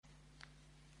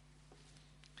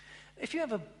If you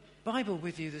have a Bible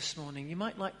with you this morning, you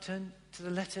might like to turn to the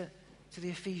letter to the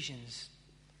Ephesians.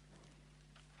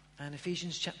 And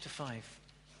Ephesians chapter 5.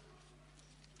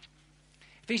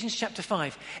 Ephesians chapter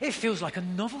 5. It feels like a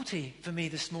novelty for me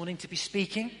this morning to be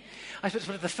speaking. I suppose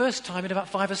for the first time in about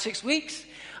 5 or 6 weeks.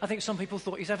 I think some people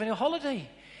thought he's having a holiday.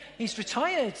 He's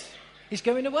retired. He's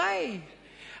going away.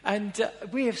 And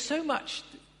we have so much.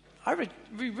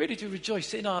 We really do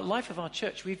rejoice in our life of our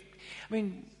church.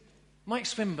 Mike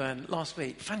Swinburne last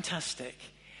week, fantastic.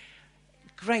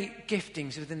 Great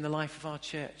giftings within the life of our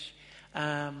church.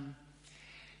 And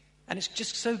it's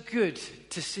just so good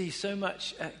to see so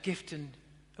much gift and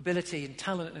ability and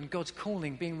talent and God's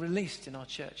calling being released in our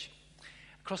church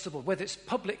across the board, whether it's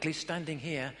publicly standing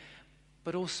here,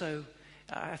 but also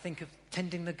I think of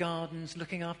tending the gardens,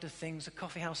 looking after things, a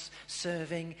coffee house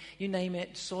serving, you name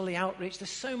it, Sorley Outreach. There's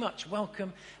so much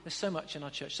welcome. There's so much in our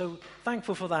church. So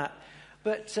thankful for that.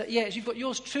 But as you've got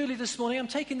yours truly this morning, I'm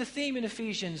taking the theme in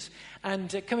Ephesians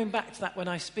and coming back to that when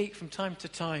I speak from time to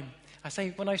time.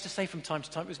 When I used to say from time to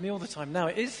time, it was me all the time. Now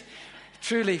it is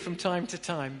truly from time to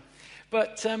time.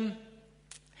 But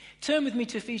turn with me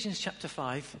to Ephesians chapter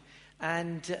 5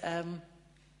 and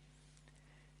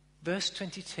verse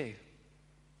 22.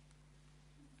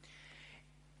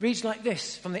 Reads like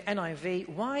this from the NIV: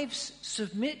 Wives,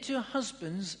 submit to your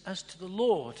husbands as to the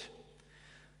Lord.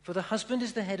 For the husband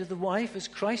is the head of the wife, as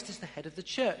Christ is the head of the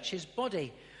church, his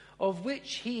body, of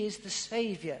which he is the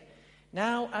Saviour.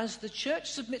 Now, as the church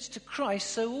submits to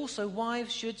Christ, so also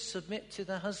wives should submit to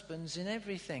their husbands in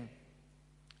everything.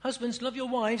 Husbands, love your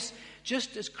wives,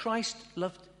 just as Christ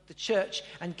loved the church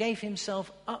and gave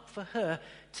himself up for her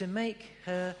to make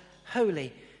her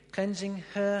holy, cleansing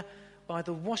her by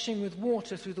the washing with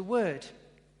water through the word,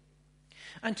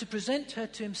 and to present her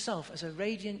to himself as a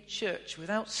radiant church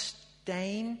without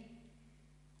stain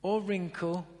or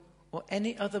wrinkle or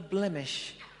any other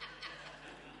blemish.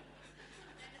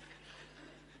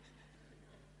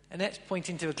 Annette's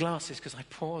pointing to her glasses because I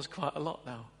pause quite a lot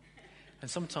now.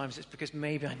 And sometimes it's because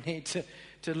maybe I need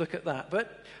to look at that.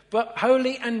 But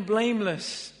holy and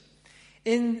blameless.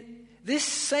 In this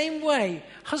same way,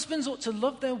 husbands ought to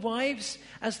love their wives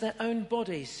as their own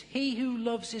bodies. He who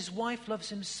loves his wife loves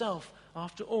himself.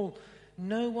 After all,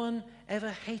 no one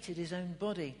ever hated his own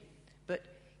body, but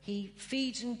he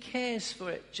feeds and cares for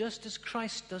it, just as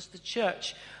Christ does the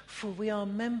church, for we are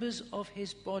members of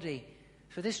his body.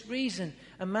 For this reason,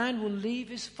 a man will leave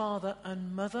his father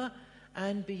and mother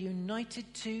and be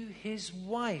united to his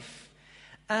wife,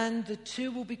 and the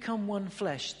two will become one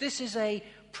flesh. This is a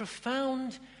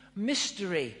profound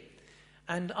mystery,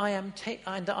 and I am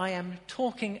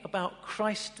talking about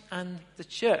Christ and the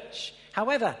church.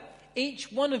 However,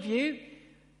 each one of you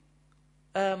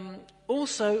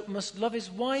also must love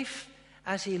his wife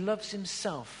as he loves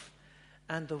himself,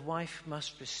 and the wife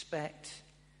must respect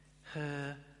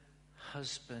her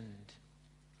husband.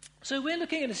 So we're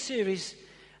looking at a series,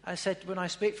 I said when I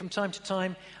speak from time to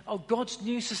time, of God's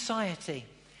new society.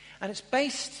 And it's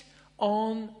based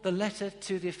on the letter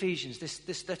to the Ephesians,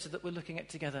 this letter that we're looking at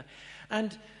together.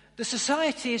 And the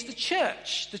society is the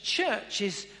church. The church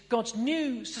is God's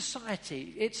new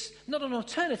society. It's not an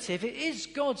alternative. It is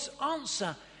God's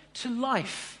answer to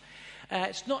life.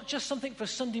 It's not just something for a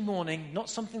Sunday morning, not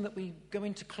something that we go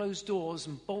into closed doors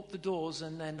and bolt the doors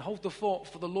and then hold the fort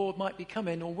for the Lord might be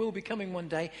coming or will be coming one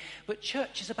day. But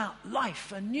church is about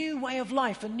life, a new way of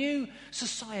life, a new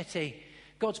society.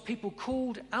 God's people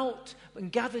called out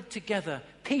and gathered together.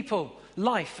 People,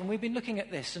 life. And we've been looking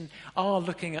at this and are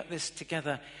looking at this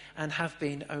together and have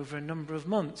been over a number of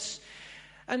months.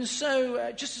 And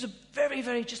so just as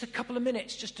just a couple of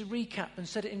minutes just to recap and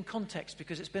set it in context,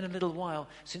 because it's been a little while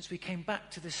since we came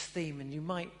back to this theme and you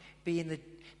might be in the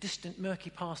distant murky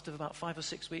past of about 5 or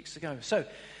 6 weeks ago. So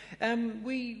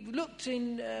we looked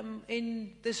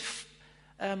in this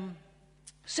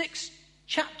 6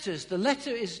 chapters. The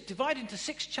letter is divided into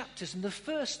 6 chapters, and the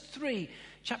first 3,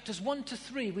 chapters 1 to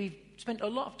 3, we've spent a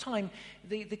lot of time.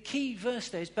 The key verse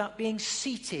there is about being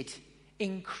seated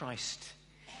in Christ.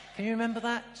 Can you remember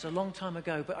that? It's a long time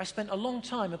ago, but I spent a long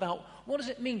time about what does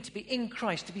it mean to be in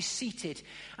Christ, to be seated.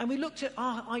 And we looked at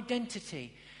our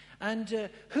identity and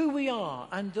who we are,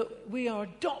 and that we are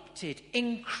adopted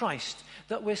in Christ,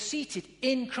 that we're seated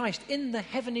in Christ in the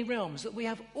heavenly realms, that we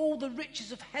have all the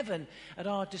riches of heaven at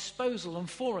our disposal and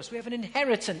for us. We have an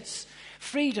inheritance,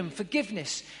 freedom,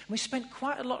 forgiveness. And we spent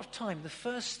quite a lot of time, the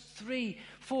first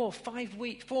 4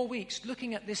 weeks,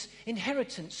 looking at this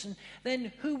inheritance and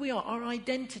then who we are, our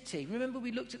identity. Remember,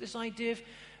 we looked at this idea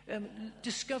of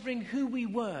discovering who we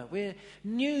were. We're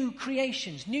new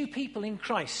creations, new people in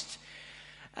Christ.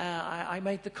 I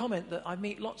made the comment that I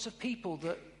meet lots of people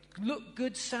that look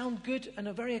good, sound good, and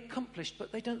are very accomplished,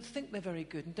 but they don't think they're very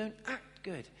good and don't act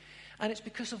good. And it's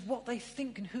because of what they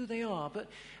think and who they are.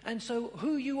 And so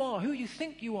who you are, who you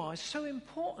think you are, is so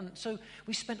important. So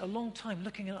we spent a long time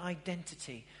looking at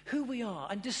identity, who we are,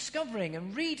 and discovering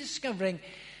and rediscovering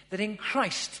that in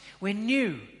Christ we're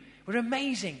new. We're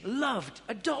amazing, loved,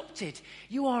 adopted.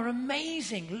 You are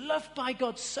amazing, loved by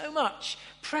God so much,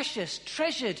 precious,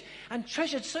 treasured, and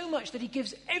treasured so much that he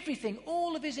gives everything,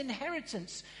 all of his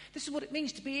inheritance. This is what it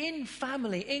means to be in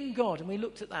family, in God, and we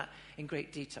looked at that in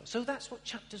great detail. So that's what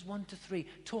chapters 1 to 3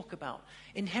 talk about,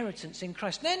 inheritance in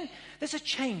Christ. Then there's a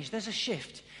change, there's a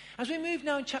shift. As we move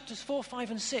now in chapters 4,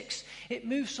 5, and 6, it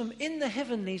moves from in the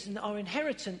heavenlies and our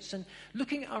inheritance and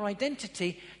looking at our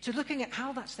identity to looking at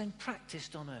how that's then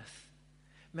practiced on earth.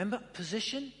 Remember,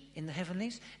 position in the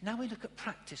heavenlies? Now we look at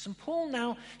practice. And Paul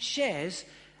now shares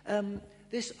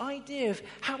this idea of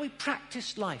how we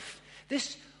practice life.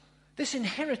 This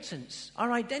inheritance,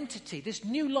 our identity, this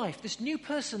new life, this new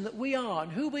person that we are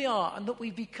and who we are and that we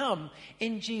become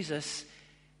in Jesus,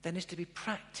 then is to be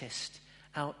practiced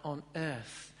out on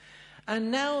earth.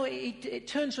 And now it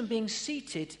turns from being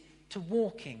seated to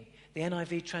walking. The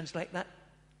NIV translate that,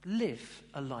 live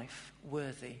a life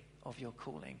worthy of your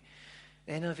calling.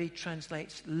 The NIV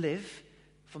translates live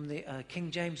from the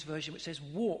King James Version, which says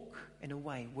walk in a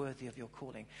way worthy of your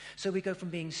calling. So we go from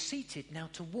being seated now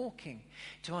to walking,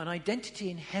 to an identity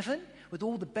in heaven with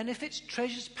all the benefits,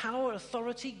 treasures, power,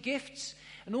 authority, gifts,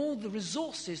 and all the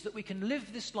resources that we can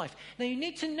live this life. Now you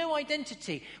need to know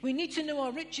identity. We need to know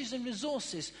our riches and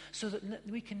resources so that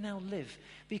we can now live,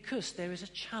 because there is a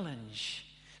challenge.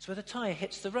 It's where the tyre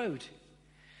hits the road.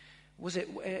 Was it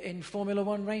in Formula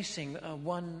One racing?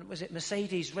 Was it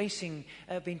Mercedes racing,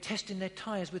 been testing their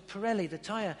tyres with Pirelli, the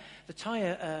tyre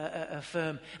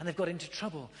firm, and they've got into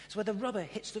trouble. It's where the rubber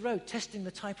hits the road, testing the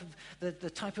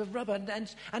type of rubber.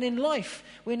 And in life,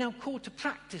 we're now called to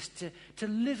practice to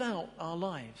live out our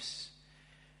lives.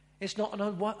 It's not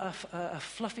a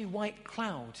fluffy white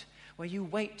cloud where you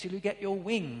wait till you get your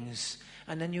wings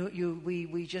and then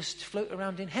we just float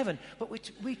around in heaven. But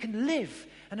we can live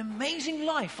an amazing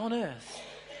life on earth.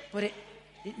 But it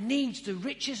needs the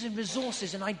riches and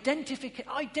resources and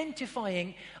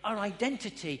identifying our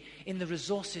identity in the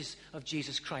resources of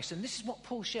Jesus Christ. And this is what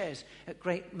Paul shares at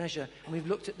great measure. And we've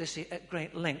looked at this at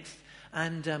great length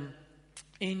and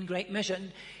in great measure.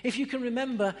 And if you can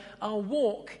remember our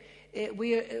walk,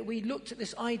 we looked at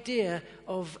this idea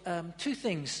of two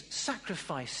things: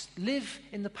 sacrifice, live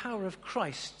in the power of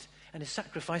Christ and his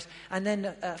sacrifice. And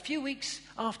then a few weeks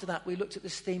after that, we looked at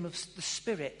this theme of the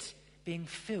Spirit, being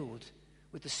filled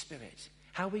with the Spirit.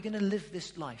 How are we going to live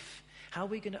this life? How are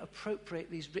we going to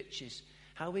appropriate these riches?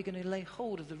 How are we going to lay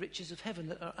hold of the riches of heaven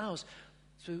that are ours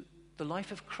through the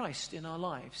life of Christ in our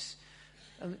lives?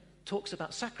 And it talks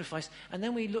about sacrifice. And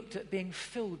then we looked at being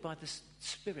filled by the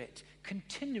Spirit,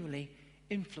 continually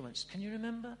influenced. Can you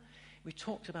remember? We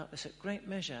talked about this at great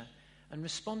measure, and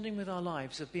responding with our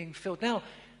lives of being filled. Now,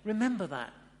 remember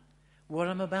that. What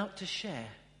I'm about to share,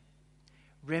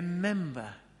 remember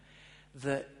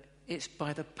that it's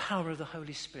by the power of the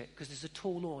Holy Spirit, because there's a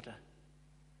tall order.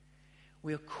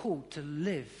 We are called to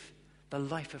live the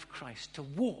life of Christ, to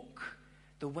walk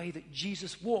the way that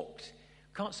Jesus walked.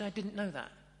 Can't say I didn't know that.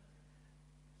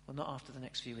 Well, not after the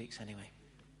next few weeks anyway.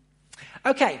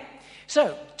 Okay,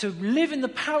 so to live in the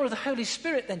power of the Holy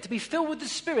Spirit then, to be filled with the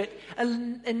Spirit,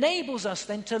 enables us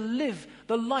then to live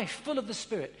the life full of the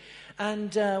Spirit.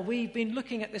 And we've been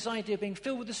looking at this idea of being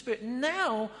filled with the Spirit.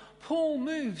 Now, Paul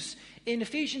moves in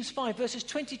Ephesians 5, verses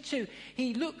 22.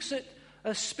 He looks at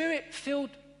a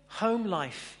Spirit-filled home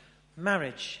life,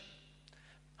 marriage,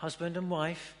 husband and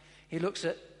wife. He looks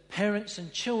at parents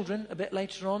and children a bit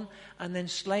later on, and then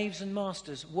slaves and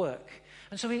masters, work.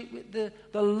 And so the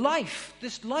life,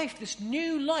 this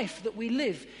new life that we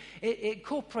live, it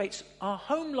incorporates our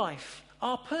home life,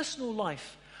 our personal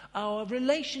life, our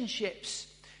relationships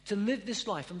to live this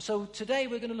life. And so today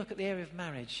we're going to look at the area of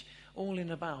marriage, all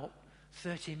in about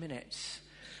 30 minutes.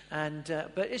 And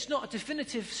but it's not a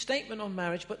definitive statement on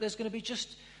marriage, but there's going to be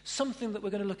just something that we're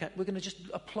going to look at. We're going to just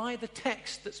apply the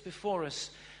text that's before us.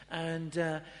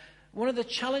 And one of the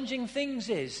challenging things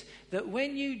is that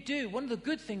when you do, one of the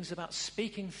good things about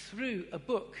speaking through a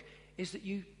book is that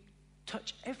you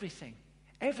touch everything.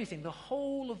 Everything, the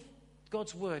whole of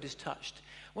God's word is touched.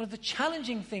 One of the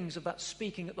challenging things about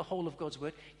speaking at the whole of God's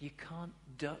word, you can't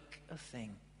duck a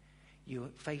thing. You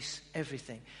face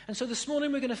everything. And so this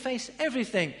morning we're going to face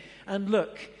everything and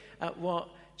look at what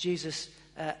Jesus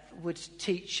would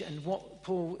teach and what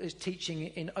Paul is teaching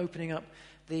in opening up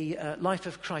the life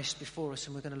of Christ before us,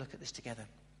 and we're going to look at this together.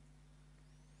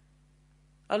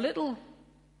 A little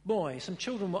some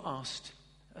children were asked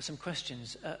some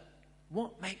questions.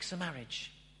 What makes a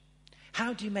marriage?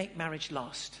 How do you make marriage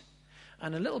last?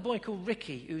 And a little boy called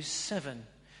Ricky, who's 7,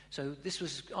 so this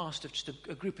was asked of just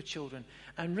a group of children,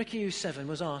 and Ricky, who's 7,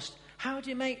 was asked, how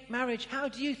do you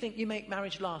think you make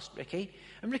marriage last, Ricky?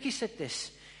 And Ricky said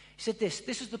this. He said this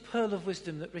is the pearl of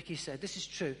wisdom that Ricky said. This is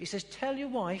true. He says, tell your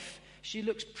wife she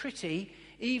looks pretty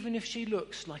even if she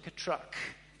looks like a truck.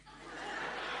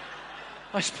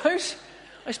 I suppose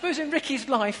in Ricky's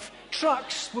life,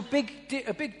 trucks were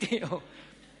a big deal.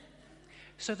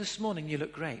 So this morning you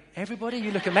look great. Everybody,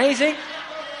 you look amazing.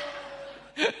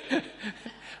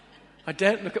 I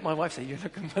daren't look at my wife and say, you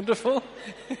look wonderful.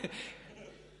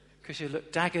 Because you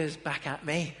look daggers back at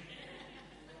me.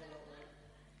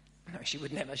 No, she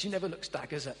would never. She never looks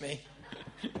daggers at me.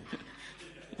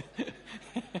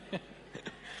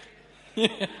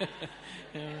 Yeah.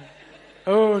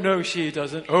 Oh, no, she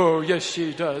doesn't. Oh, yes,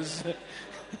 she does.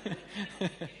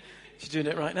 She's doing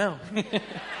it right now.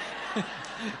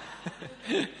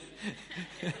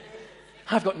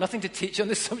 I've got nothing to teach on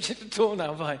this subject at all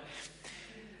now, have I?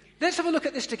 Let's have a look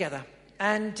at this together.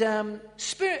 And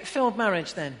spirit-filled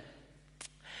marriage, then.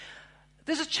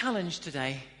 There's a challenge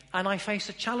today, and I face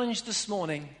a challenge this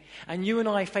morning, and you and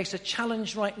I face a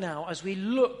challenge right now as we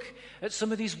look at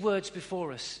some of these words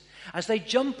before us, as they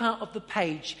jump out of the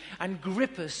page and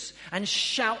grip us and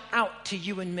shout out to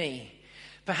you and me.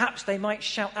 Perhaps they might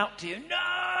shout out to you,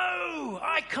 no,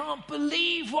 I can't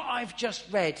believe what I've just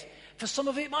read. For some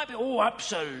of it might be, oh,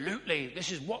 absolutely,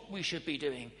 this is what we should be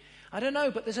doing. I don't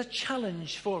know, but there's a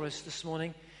challenge for us this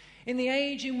morning. In the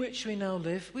age in which we now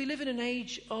live, we live in an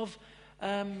age of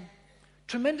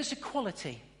tremendous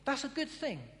equality. That's a good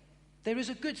thing. There is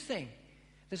a good thing.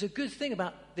 There's a good thing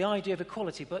about the idea of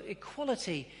equality, but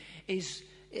equality is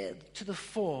to the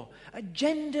fore. A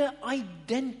gender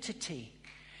identity,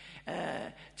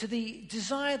 to the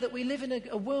desire that we live in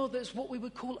a world that's what we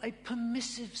would call a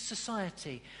permissive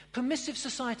society. Permissive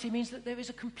society means that there is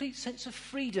a complete sense of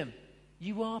freedom.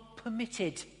 You are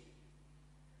permitted.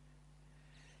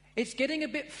 It's getting a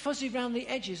bit fuzzy around the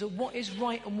edges of what is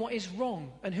right and what is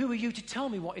wrong. And who are you to tell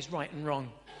me what is right and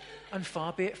wrong? And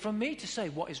far be it from me to say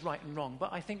what is right and wrong.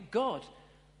 But I think God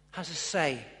has a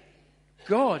say.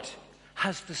 God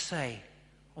has the say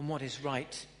on what is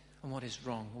right and what is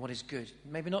wrong and what is good.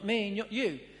 Maybe not me and not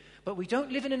you. But we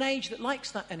don't live in an age that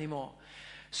likes that anymore.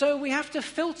 So we have to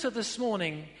filter this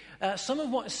morning some of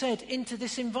what's said into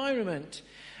this environment.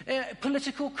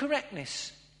 Political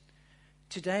correctness.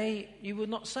 Today, you would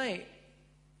not say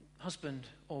husband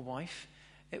or wife.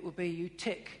 It would be you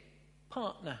tick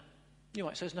partner. You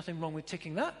might say there's nothing wrong with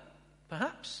ticking that,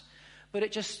 perhaps. But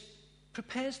it just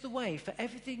prepares the way for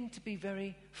everything to be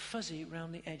very fuzzy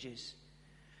around the edges.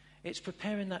 It's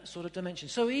preparing that sort of dimension.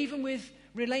 So even with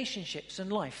relationships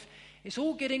and life, it's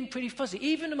all getting pretty fuzzy.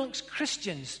 Even amongst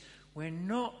Christians, we're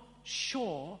not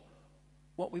sure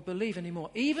what we believe anymore.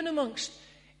 Even amongst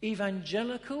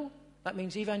evangelical, that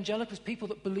means evangelicals, people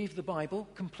that believe the Bible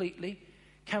completely.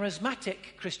 Charismatic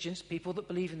Christians, people that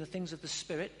believe in the things of the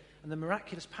Spirit and the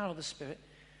miraculous power of the Spirit.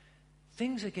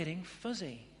 Things are getting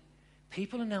fuzzy.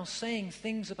 People are now saying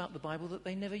things about the Bible that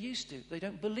they never used to. They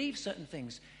don't believe certain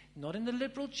things. Not in the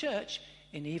liberal church,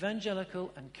 in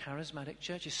evangelical and charismatic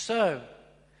churches. So,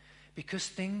 because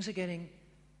things are getting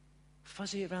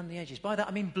fuzzy around the edges. By that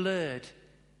I mean blurred.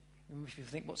 If you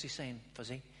think, what's he saying,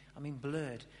 fuzzy? I mean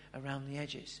blurred around the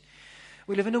edges.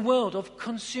 We live in a world of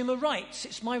consumer rights.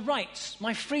 It's my rights,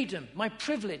 my freedom, my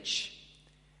privilege.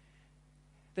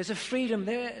 There's a freedom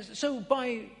there. So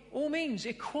by all means,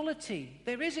 equality.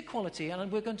 There is equality.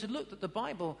 And we're going to look that the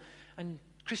Bible and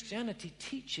Christianity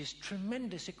teaches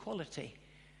tremendous equality.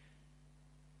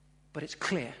 But it's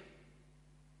clear.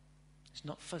 It's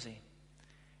not fuzzy.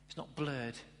 It's not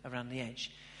blurred around the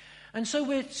edge. And so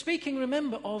we're speaking,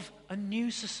 remember, of a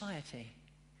new society.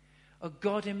 A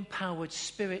God-empowered,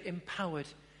 Spirit-empowered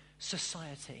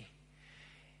society.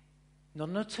 Not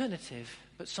an alternative,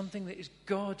 but something that is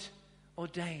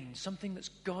God-ordained, something that's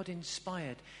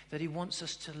God-inspired, that He wants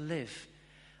us to live.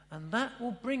 And that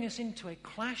will bring us into a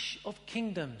clash of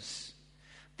kingdoms.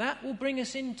 That will bring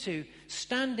us into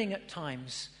standing at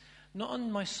times, not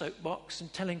on my soapbox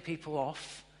and telling people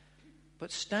off,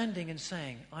 but standing and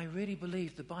saying, I really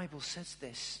believe the Bible says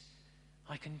this.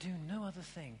 I can do no other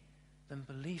thing than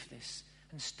believe this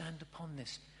and stand upon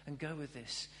this and go with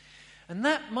this. And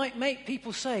that might make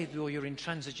people say, oh, you're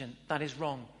intransigent, that is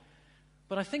wrong.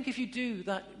 But I think if you do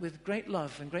that with great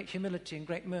love and great humility and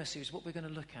great mercy, is what we're going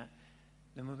to look at,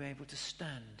 then we'll be able to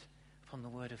stand upon the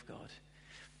Word of God.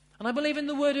 And I believe in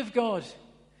the Word of God.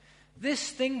 This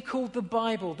thing called the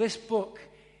Bible, this book,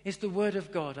 is the Word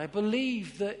of God. I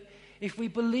believe that if we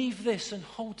believe this and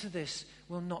hold to this,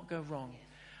 we'll not go wrong.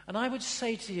 And I would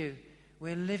say to you,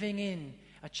 we're living in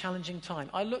a challenging time.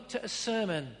 I looked at a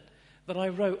sermon that I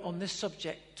wrote on this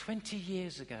subject 20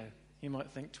 years ago. You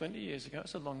might think 20 years ago,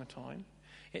 that's a long time.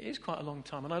 It is quite a long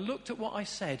time. And I looked at what I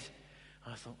said.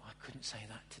 I thought, I couldn't say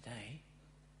that today.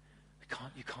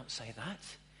 You can't say that.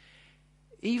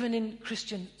 Even in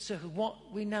Christian circles, what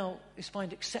we now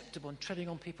find acceptable and treading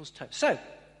on people's toes. So,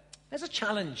 there's a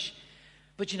challenge.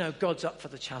 But God's up for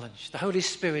the challenge. The Holy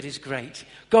Spirit is great.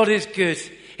 God is good.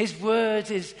 His word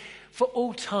is for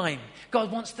all time.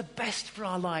 God wants the best for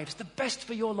our lives, the best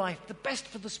for your life, the best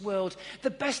for this world, the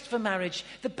best for marriage,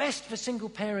 the best for single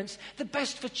parents, the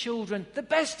best for children, the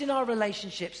best in our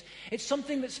relationships. It's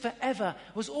something that's forever,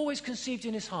 was always conceived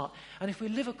in his heart. And if we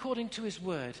live according to his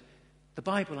word, the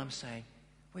Bible I'm saying,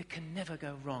 we can never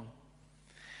go wrong.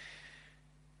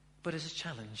 But there's a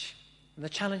challenge. And the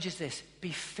challenge is this: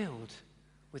 be filled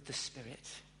with the Spirit.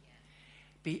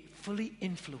 Be fully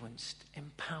influenced,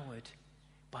 empowered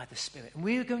by the Spirit. And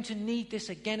we're going to need this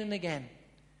again and again.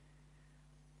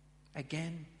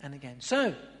 Again and again.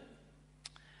 So,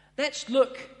 let's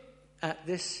look at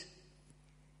this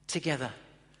together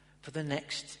for the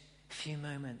next few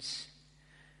moments.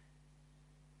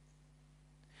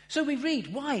 So we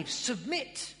read, wives,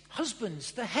 submit,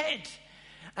 husbands, the head.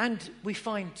 And we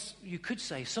find, you could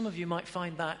say, some of you might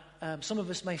find that, some of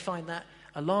us may find that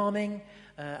alarming,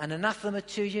 an anathema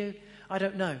to you. I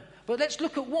don't know. But let's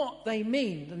look at what they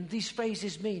mean, and these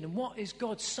phrases mean, and what is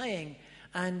God saying,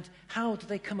 and how do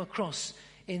they come across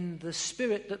in the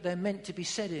spirit that they're meant to be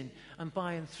said in, and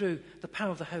by and through the power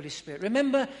of the Holy Spirit.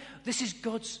 Remember, this is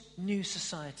God's new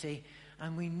society,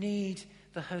 and we need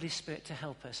the Holy Spirit to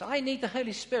help us. I need the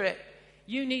Holy Spirit.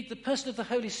 You need the person of the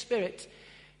Holy Spirit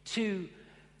to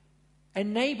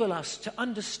enable us to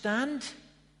understand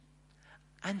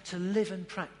and to live and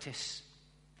practice.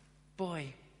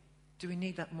 Boy, do we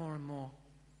need that more and more.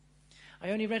 I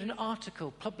only read an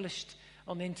article published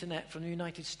on the internet from the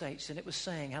United States, and it was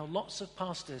saying how lots of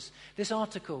pastors, this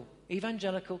article,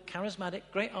 evangelical, charismatic,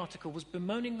 great article, was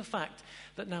bemoaning the fact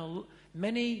that now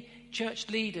many church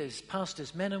leaders,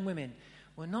 pastors, men and women,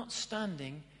 were not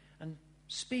standing and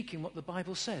speaking what the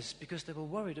Bible says because they were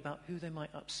worried about who they might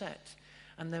upset.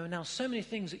 And there are now so many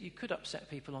things that you could upset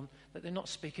people on that they're not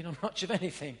speaking on much of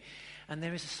anything. And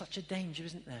there is such a danger,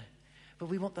 isn't there? But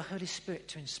we want the Holy Spirit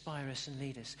to inspire us and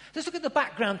lead us. Let's look at the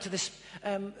background to this,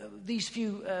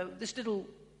 this little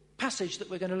passage that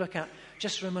we're going to look at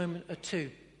just for a moment or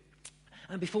two.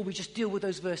 And before we just deal with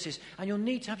those verses, and you'll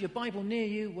need to have your Bible near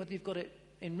you, whether you've got it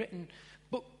in written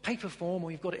book, paper form, or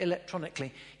you've got it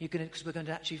electronically, because we're going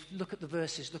to actually look at the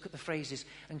verses, look at the phrases,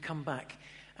 and come back.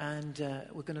 And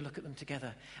we're going to look at them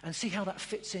together and see how that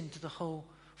fits into the whole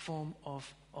form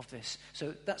of this.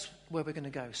 So that's where we're going to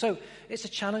go. So it's a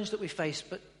challenge that we face,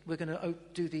 but we're going to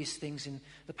do these things in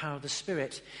the power of the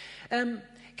Spirit.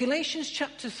 Galatians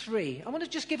chapter 3. I want to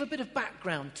just give a bit of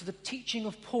background to the teaching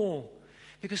of Paul,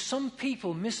 because some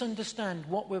people misunderstand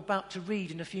what we're about to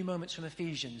read in a few moments from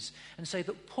Ephesians and say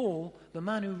that Paul, the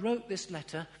man who wrote this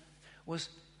letter, was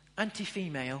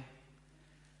anti-female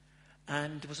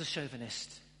and was a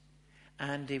chauvinist.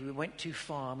 And he went too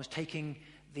far and was taking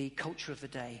the culture of the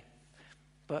day.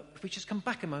 But if we just come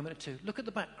back a moment or two, look at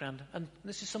the background, and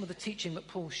this is some of the teaching that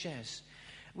Paul shares.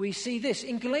 We see this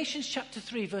in Galatians chapter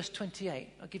 3, verse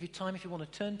 28. I'll give you time if you want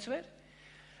to turn to it.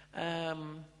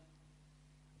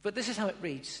 But this is how it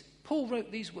reads. Paul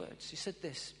wrote these words. He said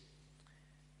this.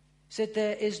 He said,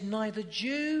 "There is neither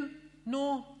Jew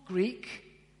nor Greek,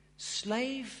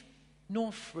 slave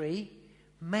nor free,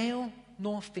 male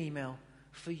nor female,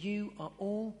 for you are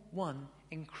all one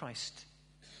in Christ."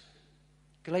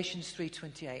 Galatians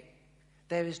 3:28.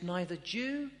 There is neither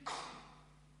Jew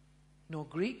nor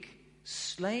Greek,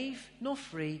 slave nor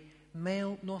free,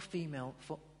 male nor female,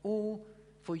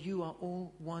 for you are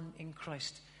all one in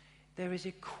Christ. There is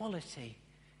equality.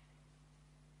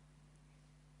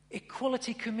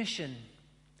 Equality Commission.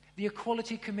 The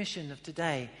Equality Commission of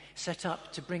today, set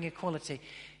up to bring equality.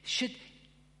 Should,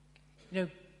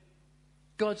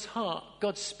 God's heart,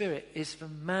 God's spirit is for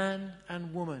man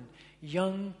and woman,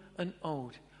 young and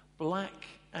old, black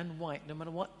and white, no matter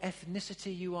what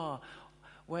ethnicity you are,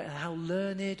 how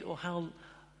learned or how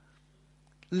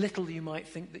little you might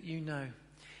think that you know,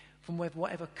 from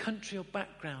whatever country or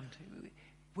background.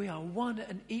 We are one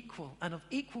and equal, and of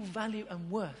equal value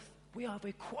and worth. We are of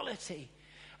equality.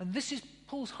 And this is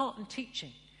Paul's heart and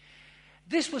teaching.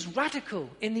 This was radical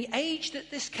in the age that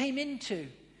this came into.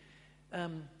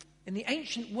 In the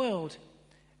ancient world,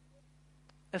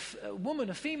 a woman,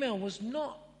 a female, was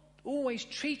not always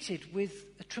treated with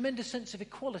a tremendous sense of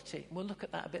equality. We'll look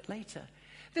at that a bit later.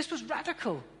 This was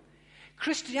radical.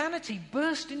 Christianity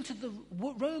burst into the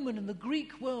Roman and the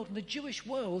Greek world and the Jewish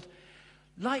world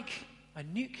like a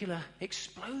nuclear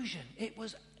explosion. It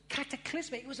was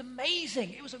cataclysmic. It was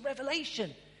amazing. It was a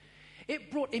revelation.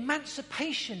 It brought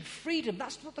emancipation, freedom.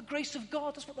 That's what the grace of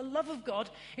God, that's what the love of God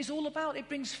is all about. It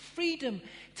brings freedom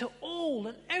to all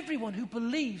and everyone who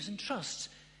believes and trusts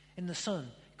in the Son,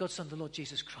 God's Son, the Lord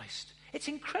Jesus Christ. It's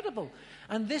incredible.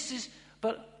 And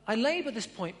but I labour this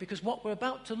point because what we're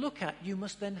about to look at, you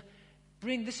must then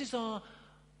bring, this is our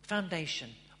foundation,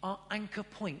 our anchor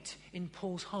point in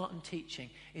Paul's heart and teaching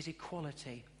is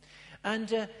equality.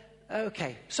 And,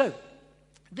 so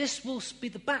this will be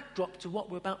the backdrop to what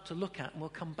we're about to look at and we'll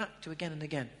come back to again and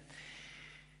again.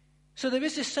 So there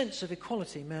is this sense of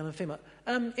equality, male and female.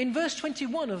 In verse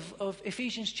 21 of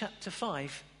Ephesians chapter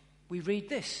 5, we read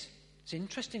this. It's an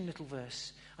interesting little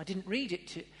verse. I didn't read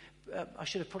it. I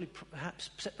should have probably perhaps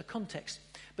set the context.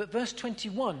 But verse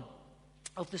 21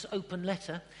 of this open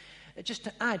letter, just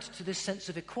to add to this sense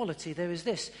of equality, there is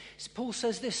this. Paul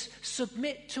says this,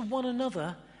 submit to one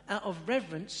another out of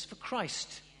reverence for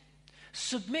Christ.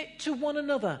 Submit to one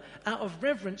another out of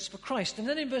reverence for Christ. And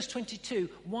then in verse 22,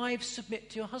 wives, submit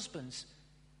to your husbands.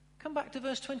 Come back to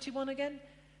verse 21 again.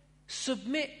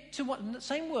 Submit to one,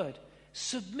 same word.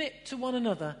 Submit to one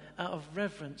another out of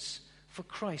reverence for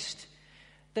Christ.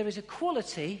 There is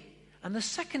equality, and the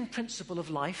second principle of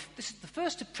life, the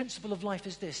first principle of life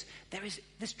is this. There is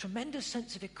this tremendous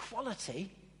sense of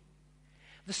equality.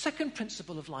 The second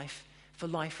principle of life for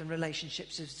life and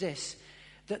relationships is this,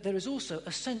 that there is also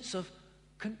a sense of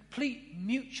complete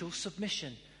mutual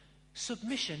submission.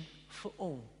 Submission for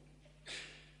all.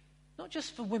 Not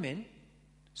just for women,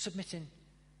 submitting.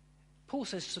 Paul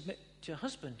says submit to your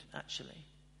husband, actually,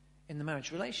 in the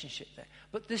marriage relationship there.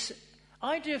 But this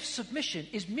idea of submission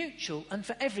is mutual and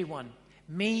for everyone.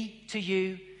 Me to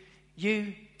you,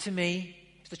 you to me.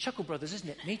 It's the Chuckle Brothers, isn't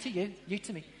it? Me to you, you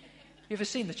to me. You ever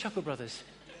seen the Chuckle Brothers?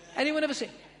 Anyone ever seen?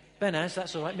 Ben has,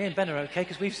 that's all right. Me and Ben are okay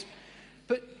because we've...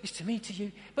 But it's to me, to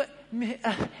you. But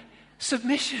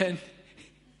submission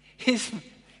is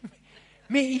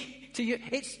me to you.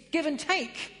 It's give and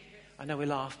take. I know we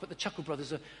laugh, but the Chuckle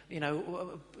Brothers are,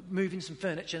 moving some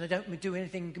furniture and they don't do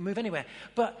anything, move anywhere.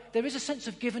 But there is a sense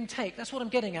of give and take. That's what I'm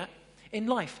getting at in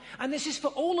life. And this is for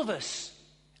all of us.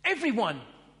 Everyone.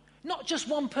 Not just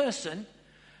one person.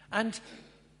 And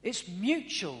it's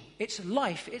mutual. It's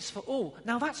life. It's for all.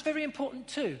 Now, that's very important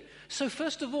too. So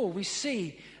first of all, we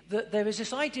see that there is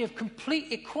this idea of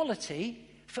complete equality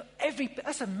for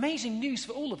that's amazing news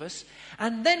for all of us.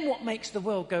 And then what makes the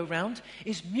world go round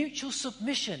is mutual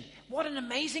submission. What an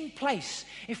amazing place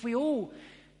if we all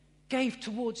gave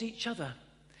towards each other.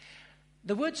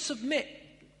 The word submit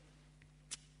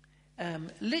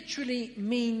literally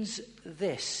means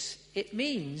this. It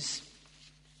means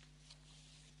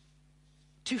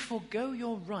to forego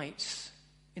your rights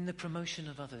in the promotion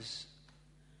of others.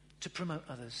 To promote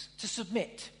others. To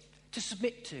submit. To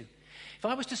submit to. If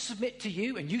I was to submit to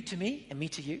you and you to me and me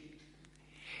to you,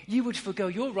 you would forgo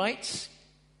your rights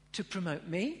to promote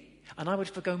me and I would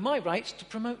forgo my rights to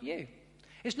promote you.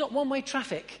 It's not one-way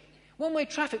traffic. One-way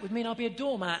traffic would mean I'll be a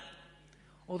doormat.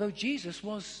 Although Jesus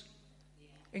was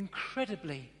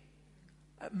incredibly,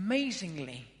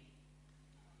 amazingly,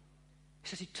 he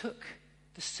says he took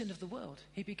the sin of the world.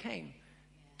 He became,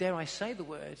 dare I say the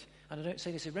word, and I don't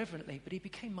say this irreverently, but he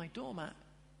became my doormat.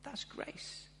 That's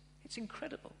grace. It's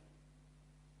incredible.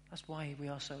 That's why we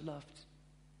are so loved.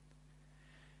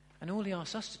 And all he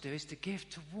asks us to do is to give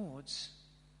towards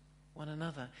one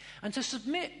another. And to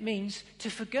submit means to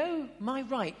forgo my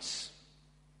rights.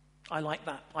 I like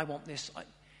that. I want this.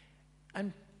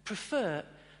 And prefer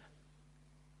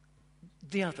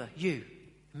the other, you,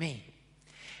 me.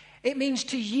 It means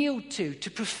to yield to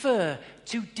prefer,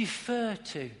 to defer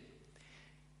to.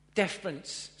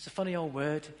 Deference. It's a funny old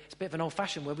word. It's a bit of an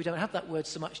old-fashioned word. We don't have that word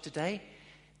so much today.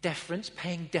 Deference,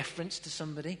 paying deference to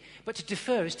somebody. But to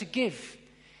defer is to give.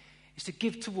 It's to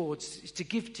give towards, it's to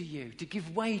give to you, to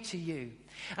give way to you.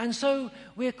 And so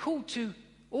we're called to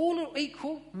all are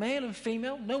equal, male and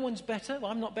female. No one's better.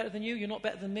 Well, I'm not better than you. You're not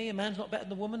better than me. A man's not better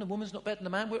than a woman. A woman's not better than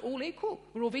a man. We're all equal.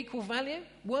 We're of equal value,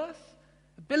 worth,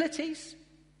 abilities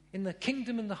in the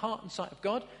kingdom and the heart and sight of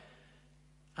God.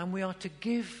 And we are to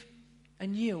give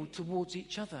and yield towards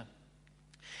each other.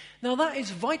 Now that is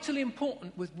vitally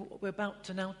important with what we're about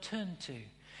to now turn to,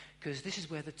 because this is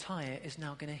where the tyre is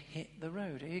now going to hit the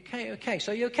road. Are you okay? Okay,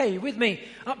 so you're okay? You're with me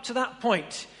up to that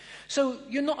point. So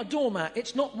you're not a doormat.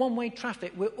 It's not one-way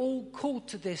traffic. We're all called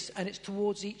to this, and it's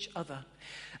towards each other.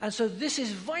 And so this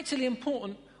is vitally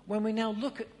important when we now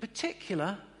look at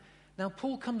particular, now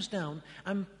Paul comes down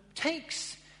and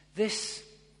takes this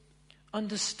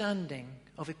understanding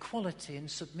of equality and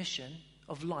submission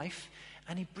of life,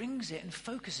 and he brings it and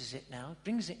focuses it now,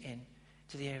 brings it in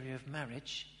to the area of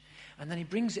marriage, and then he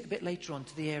brings it a bit later on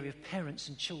to the area of parents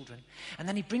and children, and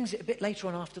then he brings it a bit later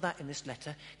on after that in this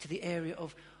letter to the area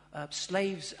of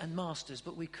slaves and masters,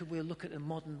 but we'll look at a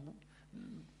modern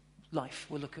life,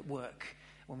 we'll look at work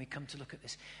when we come to look at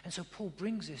this. And so Paul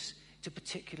brings this to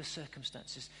particular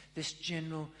circumstances, this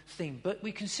general theme. But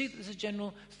we can see that there's a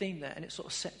general theme there, and it sort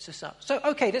of sets us up. So,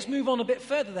 okay, let's move on a bit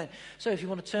further then. So if you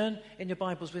want to turn in your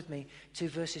Bibles with me to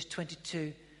verses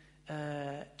 22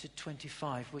 to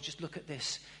 25, we'll just look at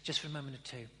this just for a moment or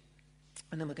two,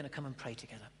 and then we're going to come and pray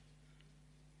together.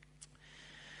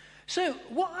 So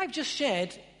what I've just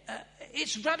shared,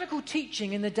 it's radical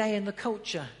teaching in the day and the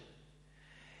culture.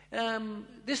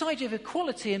 This idea of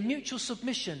equality and mutual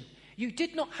submission, you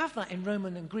did not have that in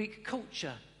Roman and Greek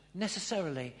culture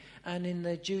necessarily, and in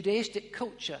the Judaistic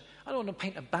culture. I don't want to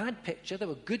paint a bad picture. There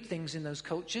were good things in those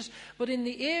cultures, but in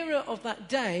the era of that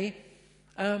day,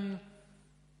 the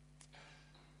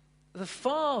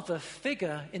father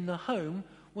figure in the home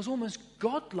was almost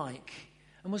godlike,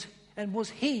 and was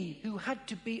he who had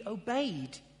to be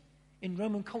obeyed in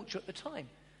Roman culture at the time.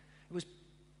 It was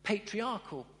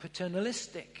patriarchal,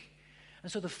 paternalistic.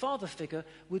 And so the father figure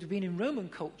would have been in Roman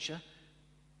culture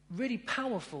really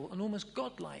powerful and almost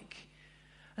godlike.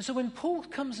 And so when Paul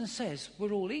comes and says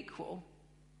we're all equal,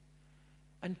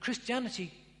 and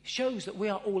Christianity shows that we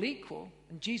are all equal,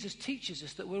 and Jesus teaches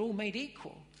us that we're all made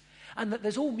equal, and that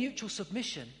there's all mutual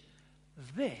submission,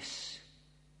 this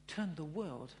turned the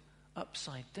world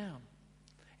upside down.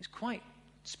 It's quite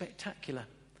spectacular.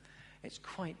 It's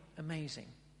quite amazing.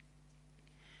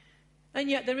 And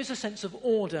yet there is a sense of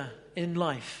order in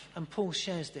life, and Paul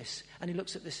shares this, and he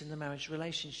looks at this in the marriage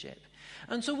relationship.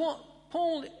 And so what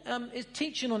Paul is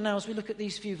teaching on now as we look at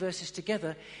these few verses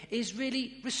together is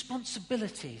really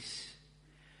responsibilities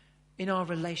in our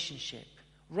relationship.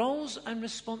 Roles and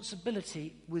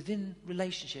responsibility within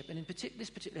relationship, and in this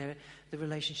particular area, the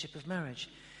relationship of marriage.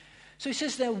 So he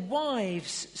says there,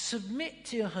 wives, submit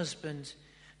to your husband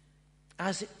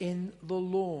as in the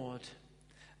Lord.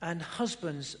 And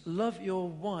husbands, love your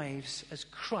wives as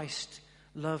Christ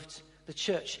loved the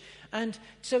church. And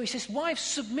so he says, wives,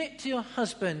 submit to your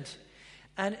husband.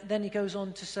 And then he goes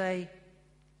on to say,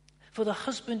 for the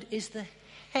husband is the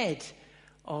head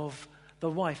of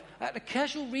the wife. At a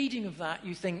casual reading of that,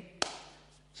 you think,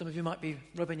 some of you might be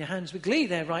rubbing your hands with glee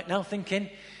there right now, thinking,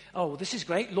 oh, this is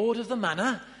great, Lord of the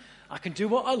Manor. I can do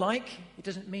what I like. It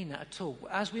doesn't mean that at all.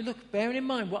 As we look, bearing in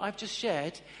mind what I've just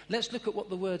shared, let's look at what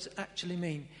the words actually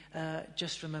mean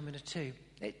just for a moment or two.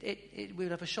 We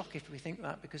would have a shock if we think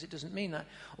that, because it doesn't mean that.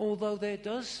 Although there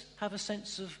does have a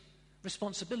sense of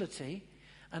responsibility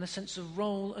and a sense of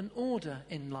role and order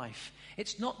in life.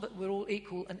 It's not that we're all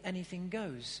equal and anything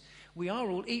goes. We are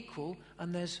all equal,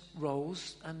 and there's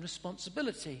roles and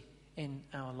responsibility in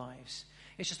our lives.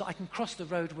 It's just that I can cross the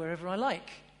road wherever I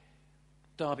like.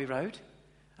 Derby Road.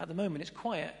 At the moment it's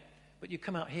quiet, but you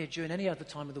come out here during any other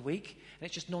time of the week and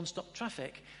it's just non-stop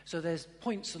traffic. So there's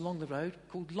points along the road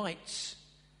called lights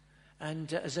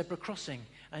and a zebra crossing,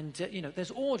 and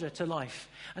there's order to life.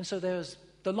 And so there's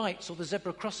the lights or the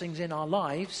zebra crossings in our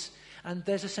lives, and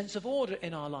there's a sense of order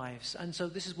in our lives. And so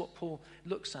this is what Paul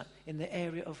looks at in the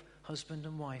area of husband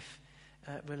and wife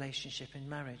relationship in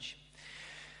marriage.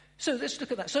 So let's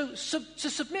look at that. So to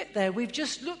submit there, we've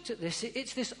just looked at this.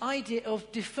 It's this idea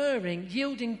of deferring,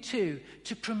 yielding to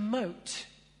promote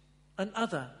an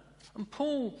other. And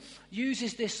Paul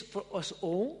uses this for us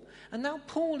all. And now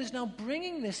Paul is now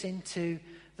bringing this into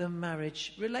the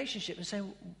marriage relationship and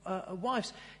saying,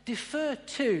 wives, defer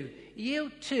to,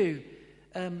 yield to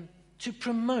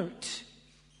promote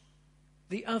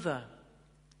the other.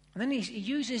 And then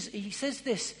he says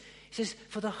this. He says,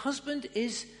 for the husband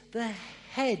is the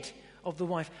head of the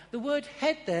wife. The word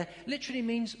head there literally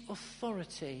means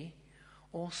authority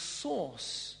or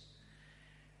source,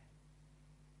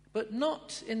 but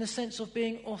not in the sense of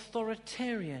being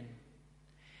authoritarian.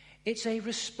 It's a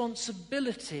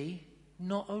responsibility,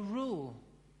 not a rule.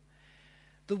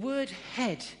 The word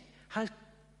head has,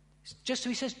 just so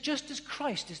he says, just as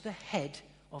Christ is the head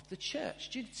of the church.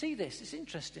 Do you see this? It's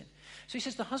interesting. So he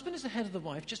says the husband is the head of the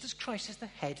wife, just as Christ is the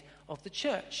head of the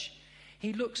church.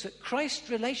 He looks at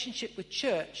Christ's relationship with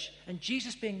church and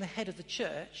Jesus being the head of the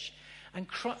church,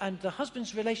 and the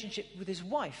husband's relationship with his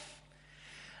wife.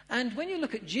 And when you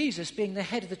look at Jesus being the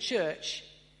head of the church,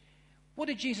 what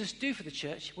did Jesus do for the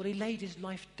church? Well, he laid his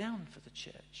life down for the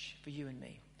church, for you and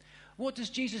me. What does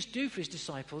Jesus do for his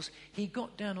disciples? He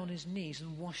got down on his knees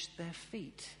and washed their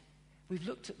feet. We've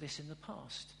looked at this in the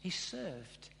past. He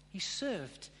served. He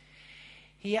served.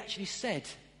 He actually said,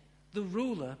 the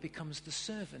ruler becomes the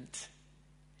servant.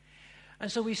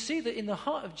 And so we see that in the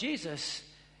heart of Jesus,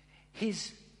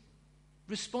 his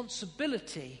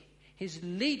responsibility, his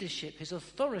leadership, his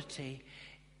authority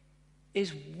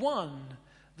is one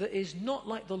that is not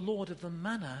like the Lord of the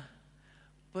manor,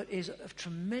 but is a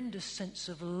tremendous sense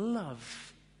of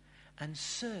love and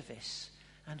service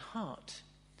and heart.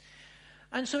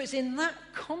 And so it's in that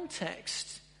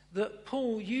context that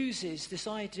Paul uses this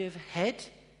idea of head,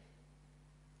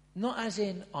 not as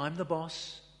in, I'm the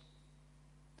boss.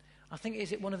 I think,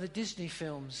 is it one of the Disney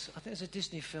films? I think it's a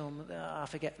Disney film, I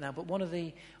forget now, but one of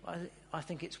the, I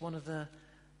think it's one of the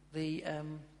I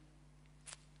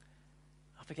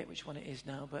forget which one it is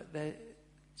now, but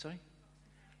sorry?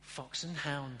 Fox and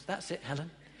Hound. That's it,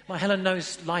 Helen. My Helen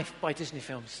knows life by Disney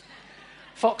films.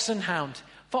 Fox and Hound.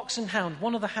 Fox and Hound.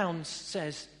 One of the hounds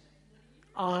says,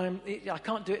 I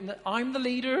can't do it. I'm the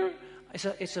leader.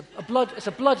 It's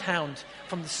a bloodhound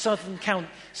from the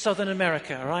southern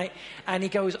America, all right? And he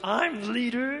goes, I'm the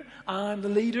leader.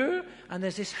 And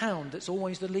there's this hound that's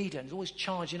always the leader. And he's always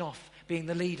charging off being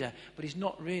the leader. But he's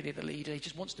not really the leader. He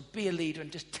just wants to be a leader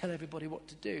and just tell everybody what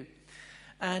to do.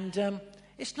 And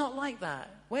it's not like that.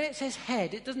 When it says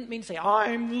head, it doesn't mean say,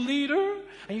 I'm the leader.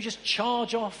 And you just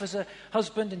charge off as a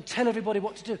husband and tell everybody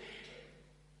what to do.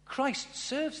 Christ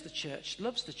serves the church,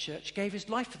 loves the church, gave his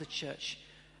life for the church,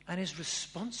 and is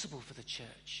responsible for the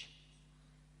church.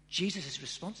 Jesus is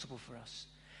responsible for us.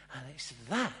 And it's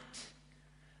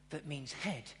that means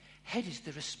head. Head is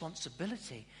the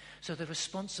responsibility. So the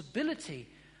responsibility,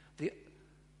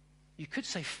 you could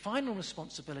say final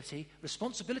responsibility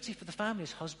for the family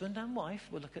is husband and wife.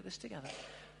 We'll look at this together.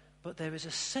 But there is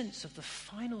a sense of the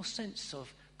final sense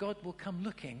of God will come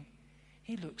looking.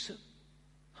 He looks at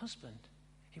husband.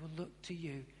 He will look to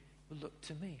you, will look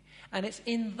to me. And it's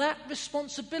in that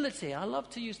responsibility, I love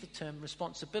to use the term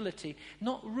responsibility,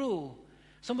 not rule.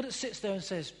 Somebody that sits there and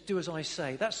says, do as I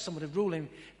say, that's somebody ruling,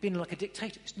 being like a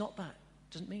dictator. It's not that.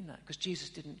 It doesn't mean that, because Jesus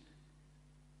didn't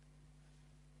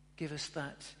give us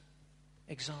that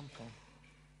example.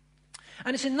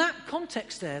 And it's in that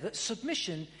context there that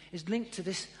submission is linked to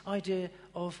this idea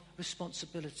of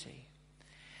responsibility.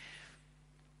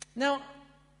 Now,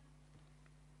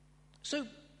 so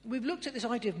we've looked at this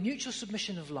idea of mutual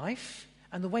submission of life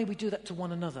and the way we do that to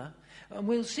one another. And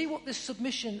we'll see what this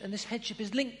submission and this headship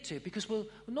is linked to, because we're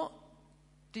not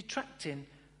detracting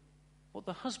what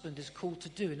the husband is called to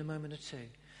do in a moment or two.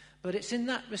 But it's in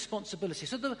that responsibility.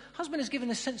 So the husband is given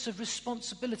a sense of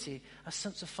responsibility, a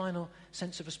final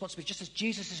sense of responsibility. Just as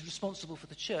Jesus is responsible for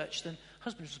the church, then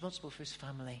husband is responsible for his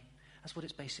family. That's what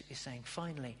it's basically saying,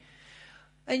 finally.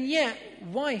 And yet,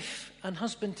 wife and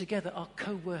husband together are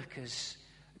co-workers,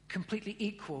 completely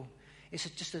equal. It's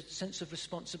just a sense of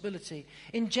responsibility.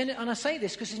 And I say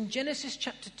this because in Genesis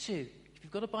chapter 2, if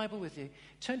you've got a Bible with you,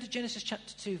 turn to Genesis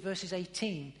chapter 2, verses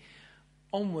 18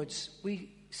 onwards. We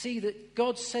see that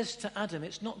God says to Adam,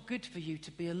 it's not good for you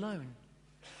to be alone.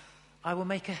 I will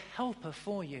make a helper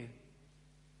for you.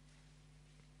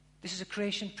 This is a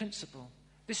creation principle.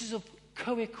 This is of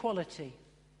co-equality,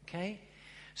 okay?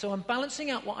 So I'm balancing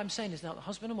out what I'm saying is now that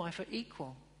husband and wife are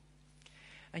equal.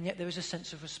 And yet there is a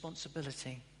sense of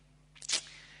responsibility.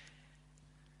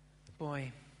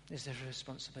 Boy, is there a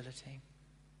responsibility.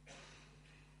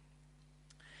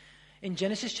 In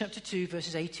Genesis chapter 2,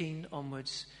 verses 18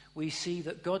 onwards, we see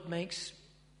that God makes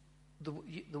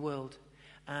the world,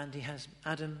 and he has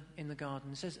Adam in the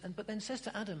garden. But then says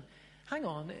to Adam, hang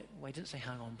on. Well, he didn't say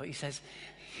hang on, but he says,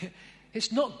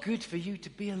 it's not good for you to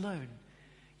be alone.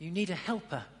 You need a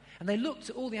helper. And they looked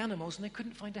at all the animals and they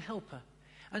couldn't find a helper.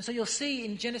 And so you'll see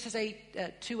in Genesis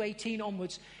 2:18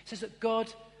 onwards, it says that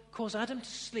God caused Adam to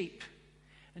sleep,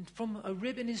 and from a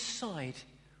rib in his side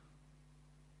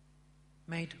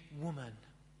made woman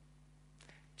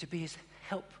to be his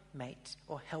helpmate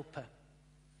or helper.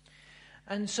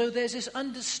 And so there's this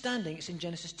understanding. It's in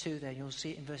Genesis 2 there. You'll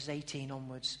see it in verses 18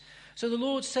 onwards. So the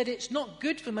Lord said, it's not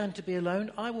good for man to be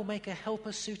alone. I will make a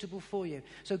helper suitable for you.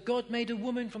 So God made a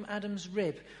woman from Adam's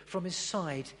rib, from his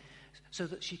side, so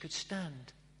that she could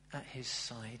stand at his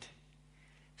side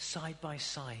by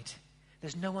side.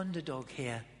 There's no underdog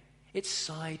here. It's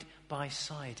side by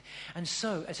side. And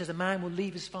so, it says, a man will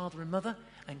leave his father and mother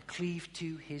and cleave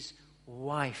to his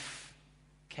wife.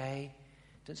 Okay?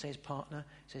 It doesn't say his partner,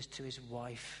 it says to his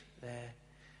wife there.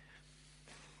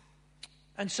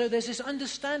 And so there's this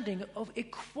understanding of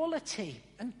equality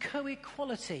and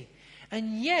co-equality.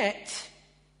 And yet,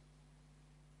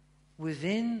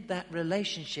 within that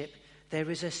relationship, there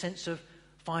is a sense of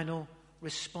final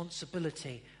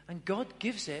responsibility. And God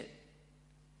gives it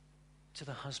to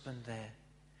the husband there.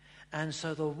 And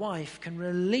so the wife can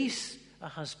release a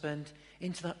husband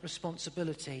into that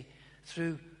responsibility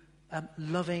through a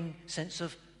loving sense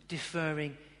of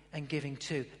deferring and giving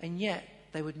too. And yet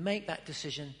they would make that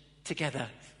decision together,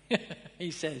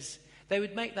 he says. They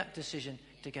would make that decision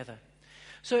together.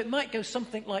 So it might go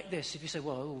something like this. If you say,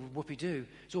 well, whoopee-doo,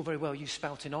 it's all very well you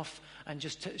spouting off and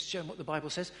just showing what the Bible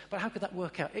says, but how could that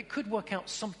work out? It could work out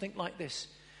something like this.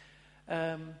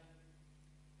 A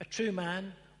true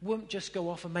man won't just go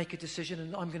off and make a decision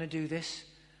and I'm going to do this,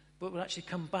 but will actually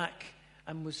come back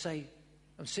and would say,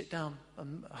 and sit down,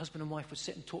 and husband and wife would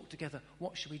sit and talk together.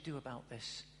 What should we do about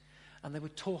this? And they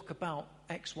would talk about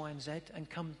X, Y, and Z and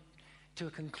come to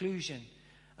a conclusion.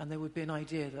 And there would be an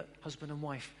idea that husband and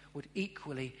wife would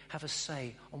equally have a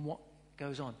say on what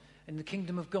goes on. In the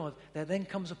kingdom of God, there then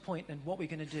comes a point in what we're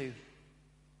going to do.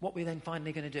 What we're then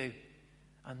finally going to do.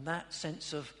 And that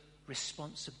sense of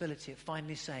responsibility of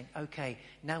finally saying, okay,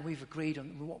 now we've agreed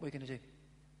on what we're going to do.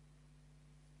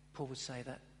 Paul would say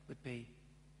that would be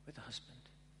with the husband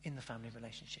in the family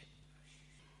relationship.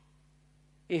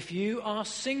 If you are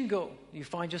single, you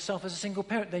find yourself as a single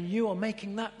parent, then you are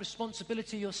making that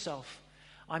responsibility yourself.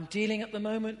 I'm dealing at the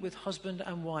moment with husband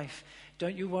and wife.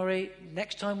 Don't you worry.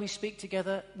 Next time we speak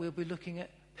together, we'll be looking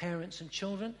at parents and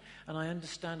children. And I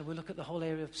understand we'll look at the whole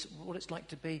area of what it's like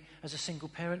to be as a single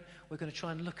parent. We're going to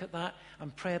try and look at that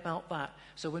and pray about that.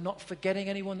 So we're not forgetting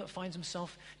anyone that finds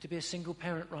himself to be a single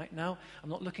parent right now. I'm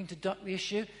not looking to duck the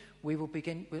issue. We will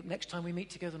begin, next time we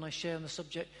meet together and I share on the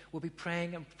subject, we'll be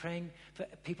praying for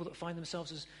people that find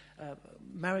themselves as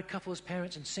married couples,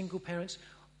 parents and single parents.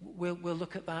 We'll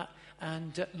look at that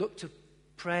and look to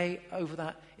pray over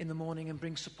that in the morning and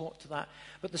bring support to that.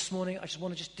 But this morning, I just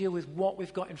want to deal with what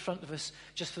we've got in front of us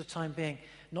just for the time being,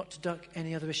 not to duck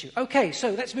any other issue. Okay, so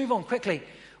let's move on quickly.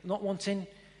 Not wanting...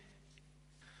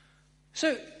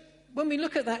 So... when we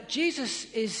look at that, Jesus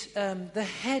is the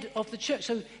head of the church.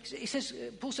 So he says,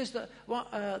 Paul says that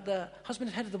the husband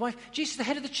is the head of the wife. Jesus is the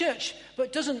head of the church,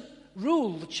 but doesn't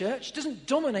rule the church, doesn't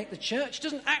dominate the church,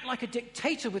 doesn't act like a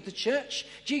dictator with the church.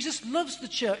 Jesus loves the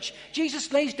church.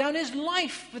 Jesus lays down his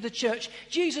life for the church.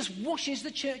 Jesus washes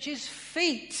the church's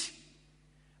feet,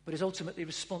 but is ultimately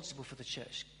responsible for the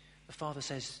church. The Father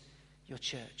says, your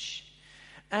church.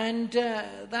 And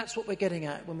that's what we're getting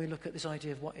at when we look at this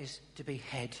idea of what is to be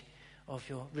head of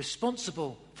your,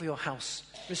 responsible for your house.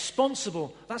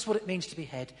 Responsible, that's what it means to be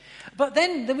head. But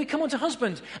then we come on to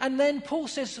husband, and then Paul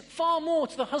says far more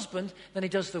to the husband than he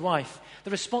does the wife.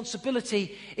 The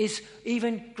responsibility is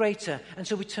even greater. And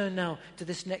so we turn now to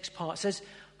this next part. It says,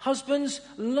 husbands,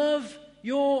 love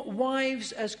your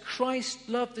wives as Christ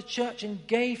loved the church and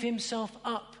gave himself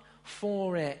up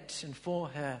for it and for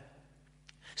her.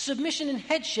 Submission and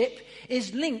headship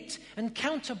is linked and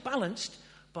counterbalanced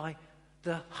by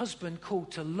the husband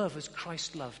called to love as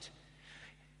Christ loved.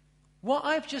 What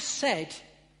I've just said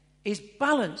is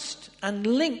balanced and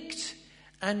linked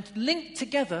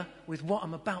together with what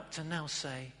I'm about to now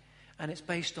say. And it's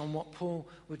based on what Paul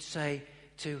would say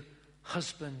to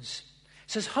husbands.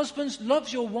 It says, husbands, love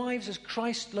your wives as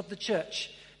Christ loved the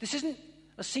church. This isn't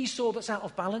a seesaw that's out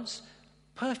of balance.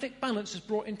 Perfect balance is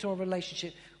brought into our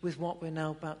relationship with what we're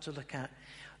now about to look at.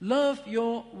 Love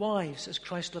your wives as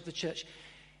Christ loved the church.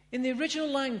 In the original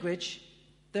language,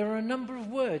 there are a number of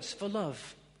words for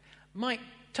love. Mike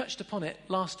touched upon it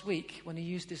last week when he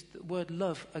used this word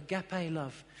love, agape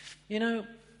love. You know,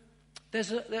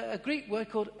 there's a Greek word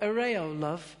called areo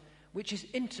love, which is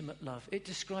intimate love. It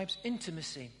describes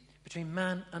intimacy between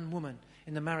man and woman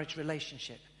in the marriage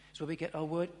relationship. It's where we get our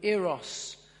word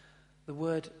eros, the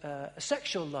word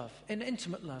sexual love, and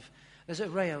intimate love. There's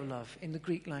areo love in the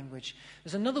Greek language.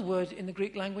 There's another word in the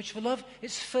Greek language for love.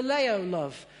 It's phileo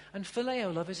love. And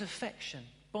phileo love is affection,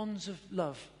 bonds of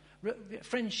love,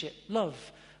 friendship, love,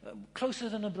 closer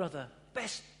than a brother,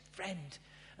 best friend,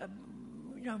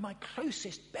 my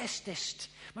closest, bestest,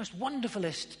 most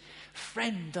wonderfulest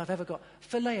friend I've ever got.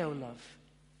 Phileo love.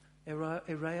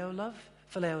 Areo love,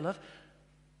 phileo love.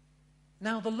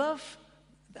 Now the love,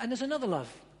 and there's another love.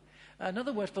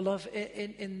 Another word for love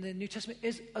in the New Testament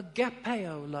is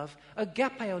agapeo love.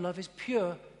 Agapeo love is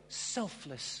pure,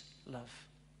 selfless love.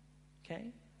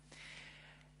 Okay?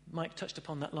 Mike touched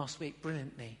upon that last week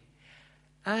brilliantly.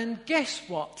 And guess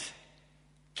what?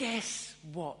 Guess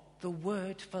what? The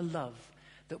word for love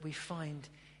that we find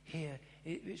here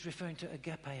is referring to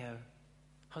agapeo.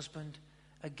 Husband,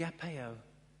 agapeo,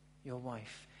 your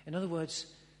wife. In other words,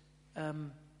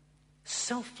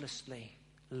 selflessly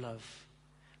love.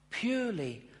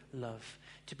 Purely love,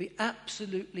 to be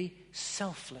absolutely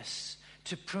selfless,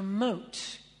 to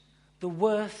promote the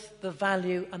worth, the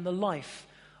value, and the life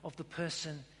of the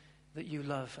person that you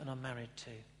love and are married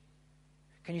to.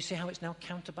 Can you see how it's now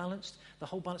counterbalanced? The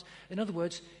whole balance. In other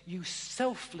words, you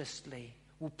selflessly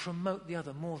will promote the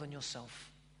other more than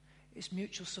yourself. It's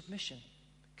mutual submission,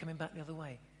 coming back the other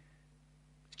way.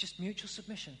 It's just mutual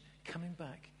submission, coming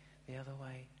back the other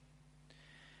way.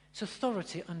 It's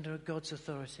authority under God's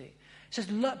authority. It says,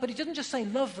 but he doesn't just say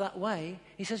love that way.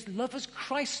 He says love as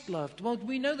Christ loved. Well,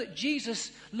 we know that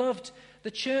Jesus loved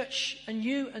the church and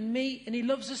you and me, and he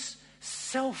loves us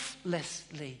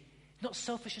selflessly. Not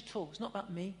selfish at all. It's not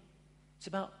about me. It's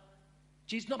about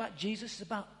Jesus. Not about Jesus. It's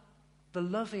about the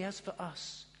love he has for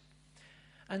us.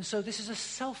 And so this is a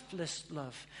selfless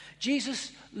love.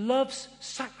 Jesus loves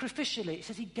sacrificially. It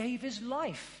says he gave his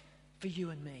life for you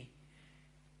and me.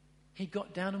 He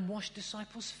got down and washed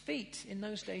disciples' feet. In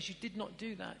those days, you did not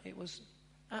do that. It was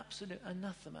absolute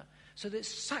anathema. So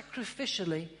that's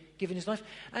sacrificially giving his life.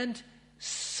 And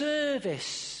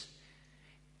service.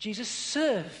 Jesus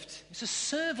served. It's a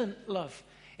servant love.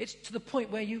 It's to the point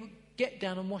where you get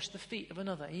down and wash the feet of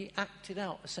another. He acted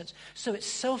out a sense. So it's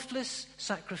selfless,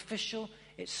 sacrificial,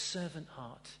 it's servant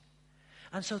heart.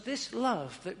 And so this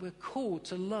love that we're called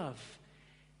to love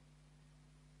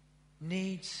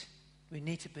we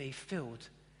need to be filled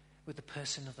with the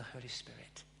person of the Holy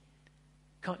Spirit.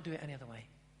 Can't do it any other way.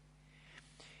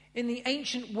 In the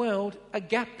ancient world,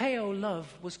 agapeo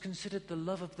love was considered the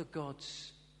love of the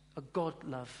gods, a God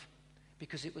love,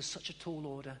 because it was such a tall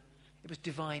order. It was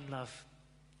divine love.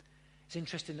 It's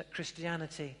interesting that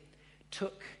Christianity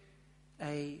took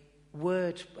a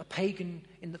word, a pagan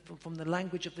from the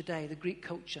language of the day, the Greek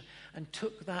culture, and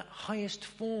took that highest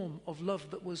form of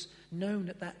love that was known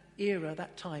at that era,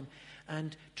 that time,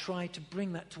 and tried to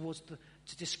bring that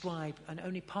to describe, and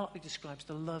only partly describes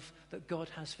the love that God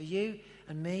has for you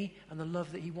and me, and the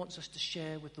love that he wants us to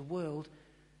share with the world,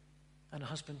 and a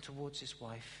husband towards his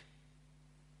wife.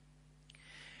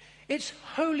 It's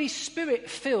Holy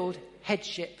Spirit-filled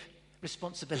headship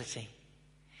responsibility.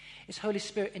 It's Holy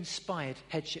Spirit-inspired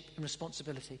headship and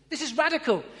responsibility. This is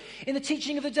radical in the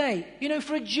teaching of the day. You know,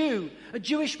 for a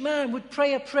Jewish man would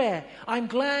pray a prayer, I'm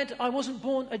glad I wasn't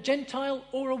born a Gentile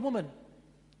or a woman.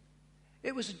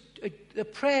 It was a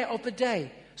prayer of the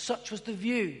day. Such was the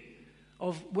view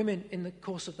of women in the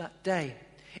course of that day.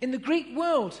 In the Greek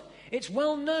world, it's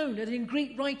well known that in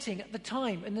Greek writing at the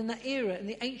time and in that era, in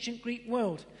the ancient Greek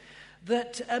world,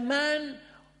 that a man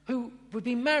who would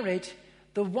be married,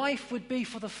 the wife would be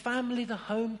for the family, the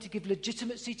home, to give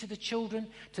legitimacy to the children,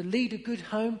 to lead a good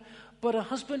home. But a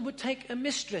husband would take a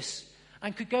mistress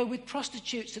and could go with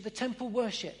prostitutes to the temple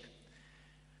worship.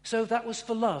 So that was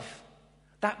for love.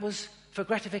 That was for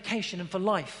gratification and for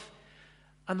life.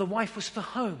 And the wife was for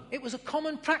home. It was a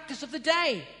common practice of the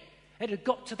day. It had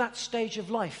got to that stage of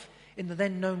life in the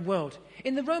then known world.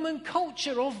 In the Roman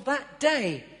culture of that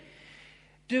day,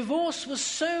 divorce was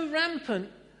so rampant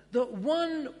that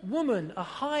one woman, a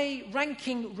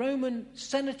high-ranking Roman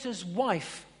senator's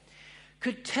wife,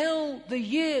 could tell the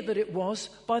year that it was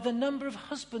by the number of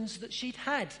husbands that she'd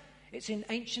had. It's in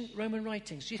ancient Roman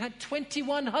writings. She'd had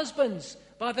 21 husbands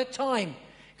by the time.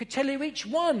 Could tell you each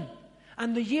one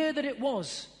and the year that it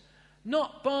was.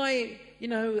 Not by,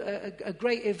 a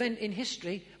great event in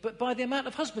history, but by the amount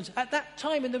of husbands. At that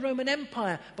time in the Roman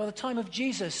Empire, by the time of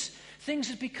Jesus, things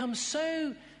had become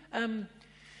so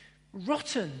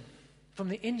rotten from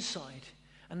the inside,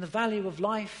 and the value of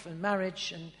life and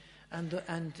marriage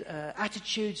and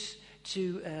attitudes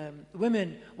to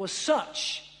women was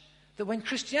such that when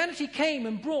Christianity came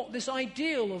and brought this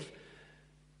ideal of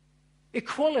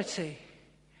equality,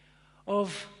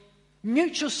 of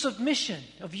mutual submission,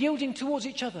 of yielding towards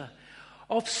each other,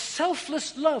 of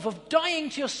selfless love, of dying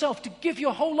to yourself to give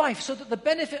your whole life so that the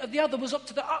benefit of the other was up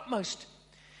to the utmost.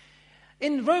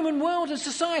 In the Roman world and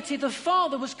society, the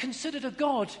father was considered a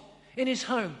god in his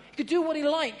home. He could do what he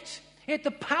liked. He had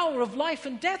the power of life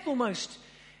and death almost.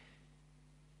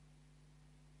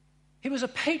 He was a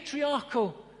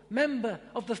patriarchal member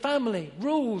of the family,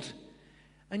 ruled.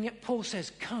 And yet Paul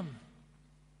says, come,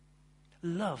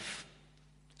 love,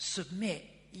 submit,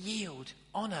 yield,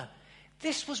 honor.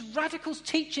 This was radical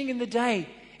teaching in the day.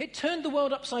 It turned the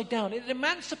world upside down. It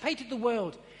emancipated the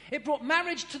world. It brought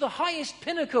marriage to the highest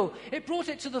pinnacle. It brought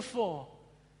it to the fore.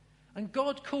 And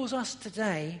God calls us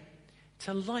today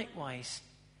to likewise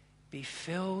be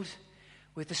filled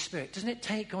with the Spirit. Doesn't it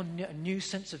take on a new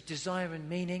sense of desire and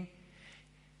meaning?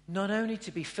 Not only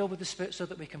to be filled with the Spirit so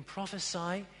that we can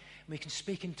prophesy, we can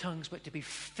speak in tongues, but to be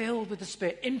filled with the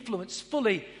Spirit, influenced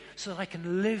fully, so that I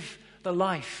can live the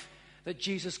life that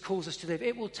Jesus calls us to live.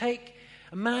 It will take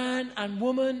a man and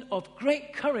woman of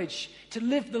great courage to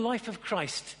live the life of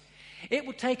Christ. It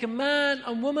would take a man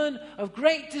and woman of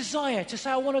great desire to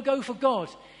say, I want to go for God.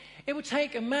 It would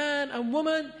take a man and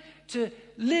woman to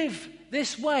live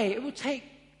this way. It would take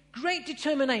great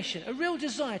determination, a real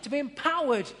desire to be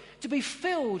empowered, to be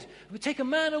filled. It would take a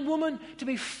man and woman to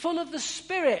be full of the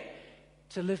Spirit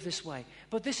to live this way.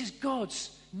 But this is God's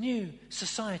new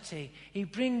society. He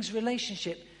brings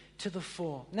relationship to the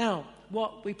fore. Now,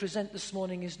 what we present this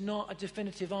morning is not a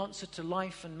definitive answer to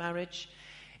life and marriage.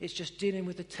 It's just dealing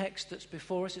with the text that's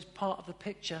before us. It's part of the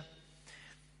picture.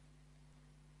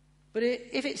 But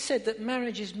if it said that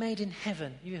marriage is made in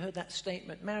heaven, you heard that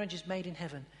statement, marriage is made in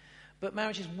heaven, but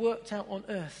marriage is worked out on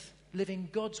earth, living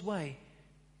God's way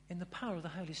in the power of the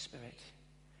Holy Spirit.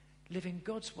 Living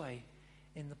God's way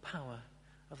in the power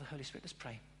of the Holy Spirit. Let's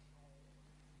pray.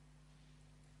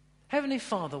 Heavenly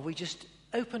Father, we just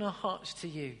open our hearts to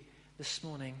you this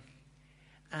morning,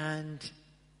 and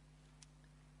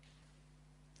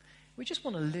we just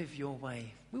want to live your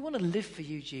way. We want to live for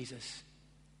you, Jesus.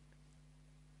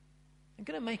 I'm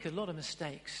going to make a lot of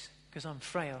mistakes because I'm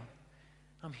frail.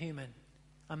 I'm human.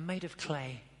 I'm made of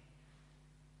clay.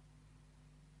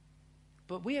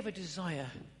 But we have a desire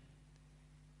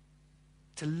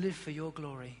to live for your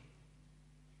glory.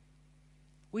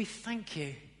 We thank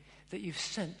you that you've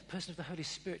sent the person of the Holy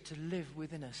Spirit to live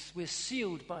within us. We're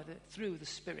sealed through the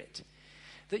Spirit.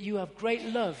 That you have great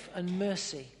love and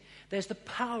mercy. There's the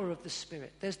power of the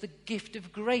Spirit. There's the gift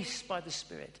of grace by the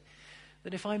Spirit.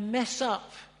 That if I mess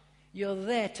up, you're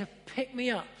there to pick me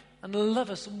up and love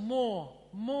us more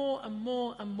and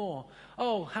more and more.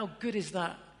 Oh, how good is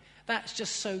that? That's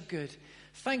just so good.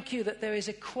 Thank you that there is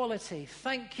equality.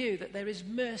 Thank you that there is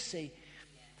mercy.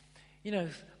 You know,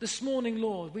 this morning,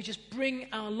 Lord, we just bring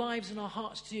our lives and our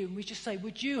hearts to you, and we just say,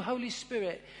 would you, Holy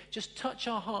Spirit, just touch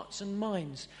our hearts and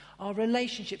minds, our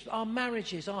relationships, our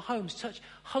marriages, our homes, touch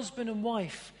husband and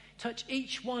wife, touch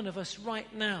each one of us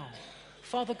right now.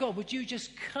 Father God, would you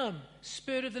just come,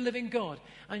 Spirit of the living God,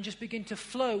 and just begin to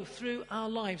flow through our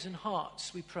lives and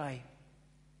hearts, we pray.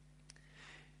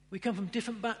 We come from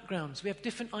different backgrounds. We have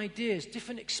different ideas,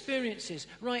 different experiences.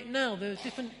 Right now, there are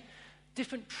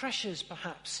different pressures,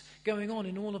 perhaps, going on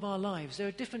in all of our lives. There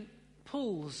are different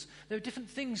pulls. There are different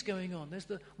things going on. There's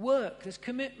the work. There's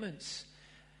commitments.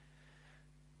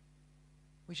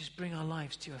 We just bring our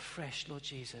lives to you afresh, Lord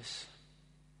Jesus.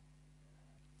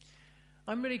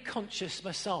 I'm really conscious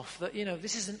myself that,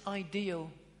 this isn't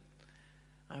ideal.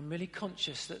 I'm really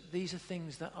conscious that these are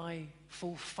things that I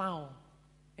fall foul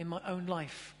in my own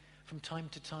life from time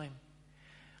to time.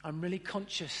 I'm really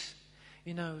conscious,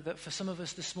 that for some of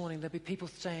us this morning, there'll be people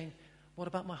saying, what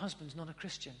about my husband's not a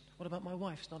Christian? What about my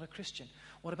wife's not a Christian?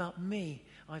 What about me?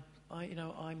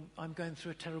 I'm going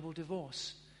through a terrible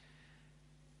divorce.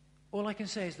 All I can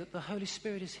say is that the Holy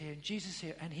Spirit is here, and Jesus is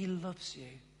here, and he loves you.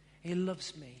 He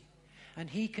loves me. And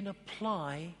he can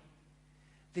apply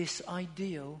this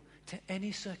ideal to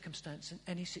any circumstance and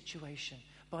any situation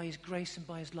by his grace and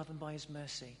by his love and by his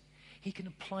mercy. He can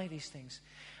apply these things.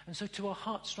 And so to our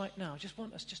hearts right now, I just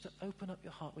want us just to open up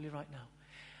your heart, will you, right now?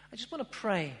 I just want to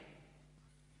pray.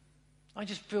 I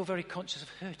just feel very conscious of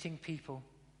hurting people.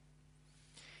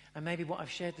 And maybe what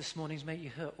I've shared this morning has made you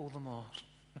hurt all the more.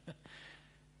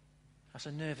 That's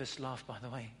a nervous laugh, by the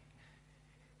way.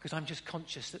 Because I'm just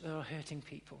conscious that there are hurting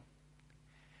people.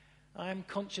 I am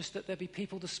conscious that there'll be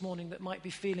people this morning that might be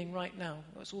feeling right now,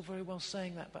 it's all very well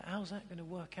saying that, but how's that going to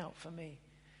work out for me?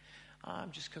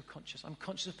 I'm just conscious. I'm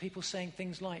conscious of people saying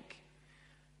things like,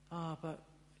 but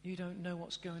you don't know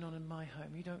what's going on in my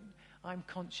home. I'm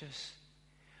conscious.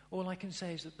 All I can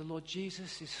say is that the Lord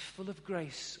Jesus is full of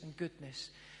grace and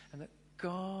goodness, and that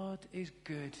God is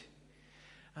good,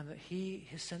 and that he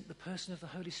has sent the person of the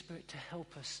Holy Spirit to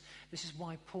help us. This is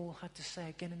why Paul had to say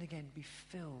again and again, be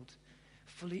filled,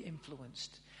 fully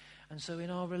influenced. And so in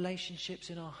our relationships,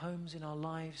 in our homes, in our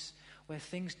lives, where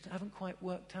things haven't quite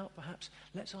worked out perhaps,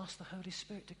 let's ask the Holy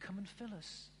Spirit to come and fill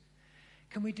us.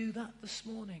 Can we do that this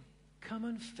morning? Come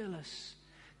and fill us.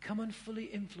 Come and fully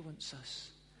influence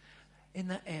us in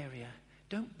that area.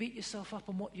 Don't beat yourself up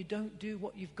on what you don't do,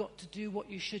 what you've got to do, what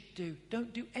you should do.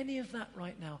 Don't do any of that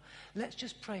right now. Let's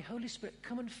just pray, Holy Spirit,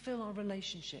 come and fill our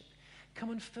relationship.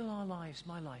 Come and fill our lives,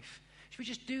 my life. Should we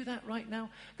just do that right now?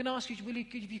 I'm going to ask you,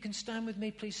 if you can stand with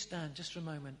me, please stand just for a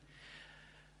moment.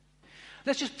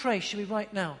 Let's just pray, shall we,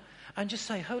 right now? And just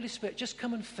say, Holy Spirit, just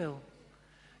come and fill.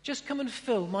 Just come and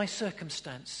fill my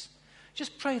circumstance.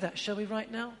 Just pray that, shall we, right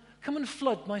now? Come and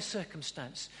flood my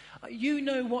circumstance. You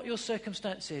know what your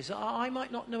circumstance is. I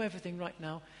might not know everything right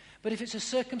now, But if it's a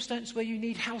circumstance where you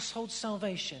need household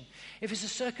salvation, if it's a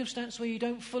circumstance where you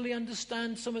don't fully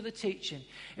understand some of the teaching,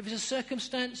 if it's a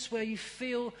circumstance where you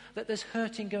feel that there's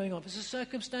hurting going on, if it's a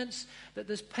circumstance that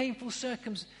there's painful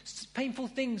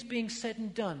things being said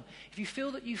and done, if you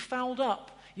feel that you've fouled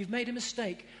up, you've made a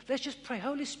mistake, let's just pray,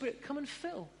 Holy Spirit, come and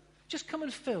fill. Just come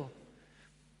and fill.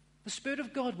 The Spirit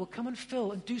of God will come and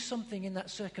fill and do something in that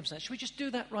circumstance. Should we just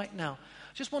do that right now?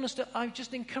 I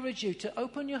just encourage you to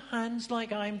open your hands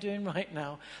like I'm doing right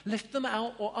now. Lift them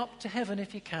out or up to heaven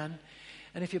if you can.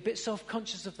 And if you're a bit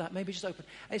self-conscious of that, maybe just open.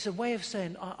 It's a way of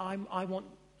saying,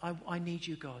 I need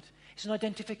you, God. It's an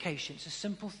identification. It's a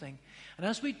simple thing. And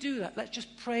as we do that, let's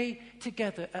just pray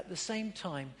together at the same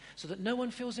time so that no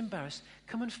one feels embarrassed.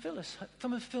 Come and fill us.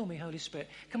 Come and fill me, Holy Spirit.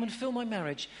 Come and fill my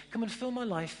marriage. Come and fill my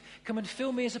life. Come and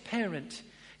fill me as a parent.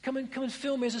 Come and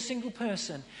fill me as a single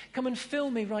person. Come and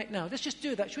fill me right now. Let's just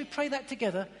do that. Should we pray that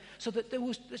together so that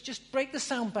let's just break the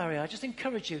sound barrier. I just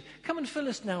encourage you. Come and fill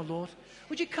us now, Lord.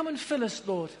 Would you come and fill us,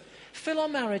 Lord? Fill our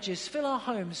marriages, fill our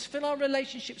homes, fill our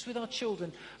relationships with our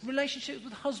children, relationships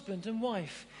with husband and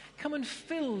wife. Come and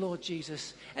fill, Lord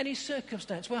Jesus, any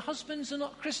circumstance where husbands are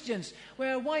not Christians,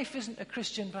 where a wife isn't a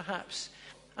Christian perhaps,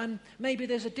 and maybe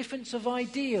there's a difference of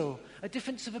ideal, a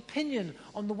difference of opinion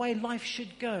on the way life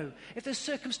should go. If there's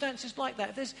circumstances like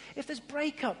that, if there's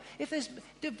breakup, if there's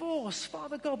divorce,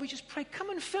 Father God, we just pray, come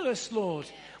and fill us, Lord.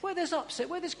 Where there's upset,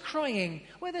 where there's crying,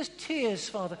 where there's tears,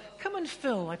 Father, come and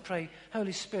fill, I pray.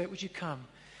 Holy Spirit, would you come?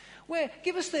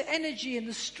 Give us the energy and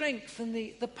the strength and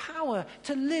the power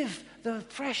to live the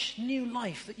fresh new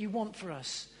life that you want for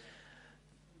us.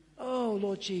 Oh,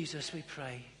 Lord Jesus, we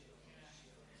pray.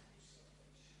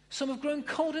 Some have grown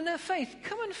cold in their faith.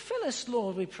 Come and fill us,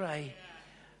 Lord, we pray.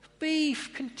 Be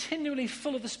continually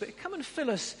full of the Spirit. Come and fill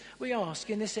us, we ask,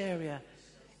 in this area.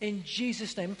 In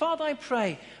Jesus' name. Father, I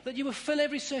pray that you will fill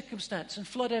every circumstance and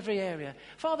flood every area.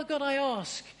 Father God, I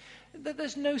ask that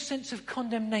there's no sense of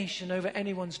condemnation over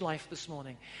anyone's life this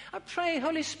morning. I pray,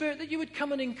 Holy Spirit, that you would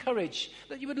come and encourage,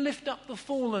 that you would lift up the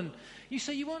fallen. You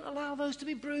say you won't allow those to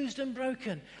be bruised and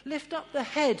broken. Lift up the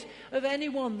head of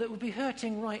anyone that would be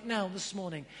hurting right now this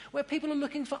morning, where people are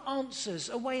looking for answers,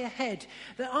 a way ahead,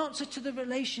 the answer to the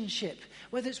relationship,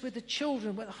 whether it's with the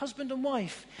children, with the husband and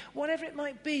wife, whatever it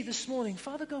might be this morning.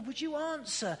 Father God, would you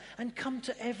answer and come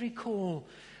to every call?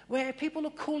 Where people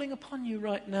are calling upon you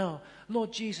right now,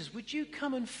 Lord Jesus, would you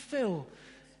come and fill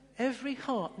every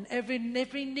heart and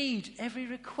every need, every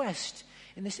request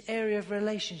in this area of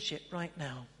relationship right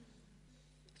now?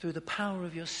 Through the power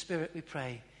of your Spirit we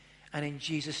pray, and in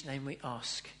Jesus' name we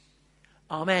ask.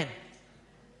 Amen.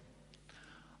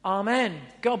 Amen.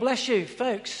 God bless you,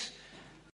 folks.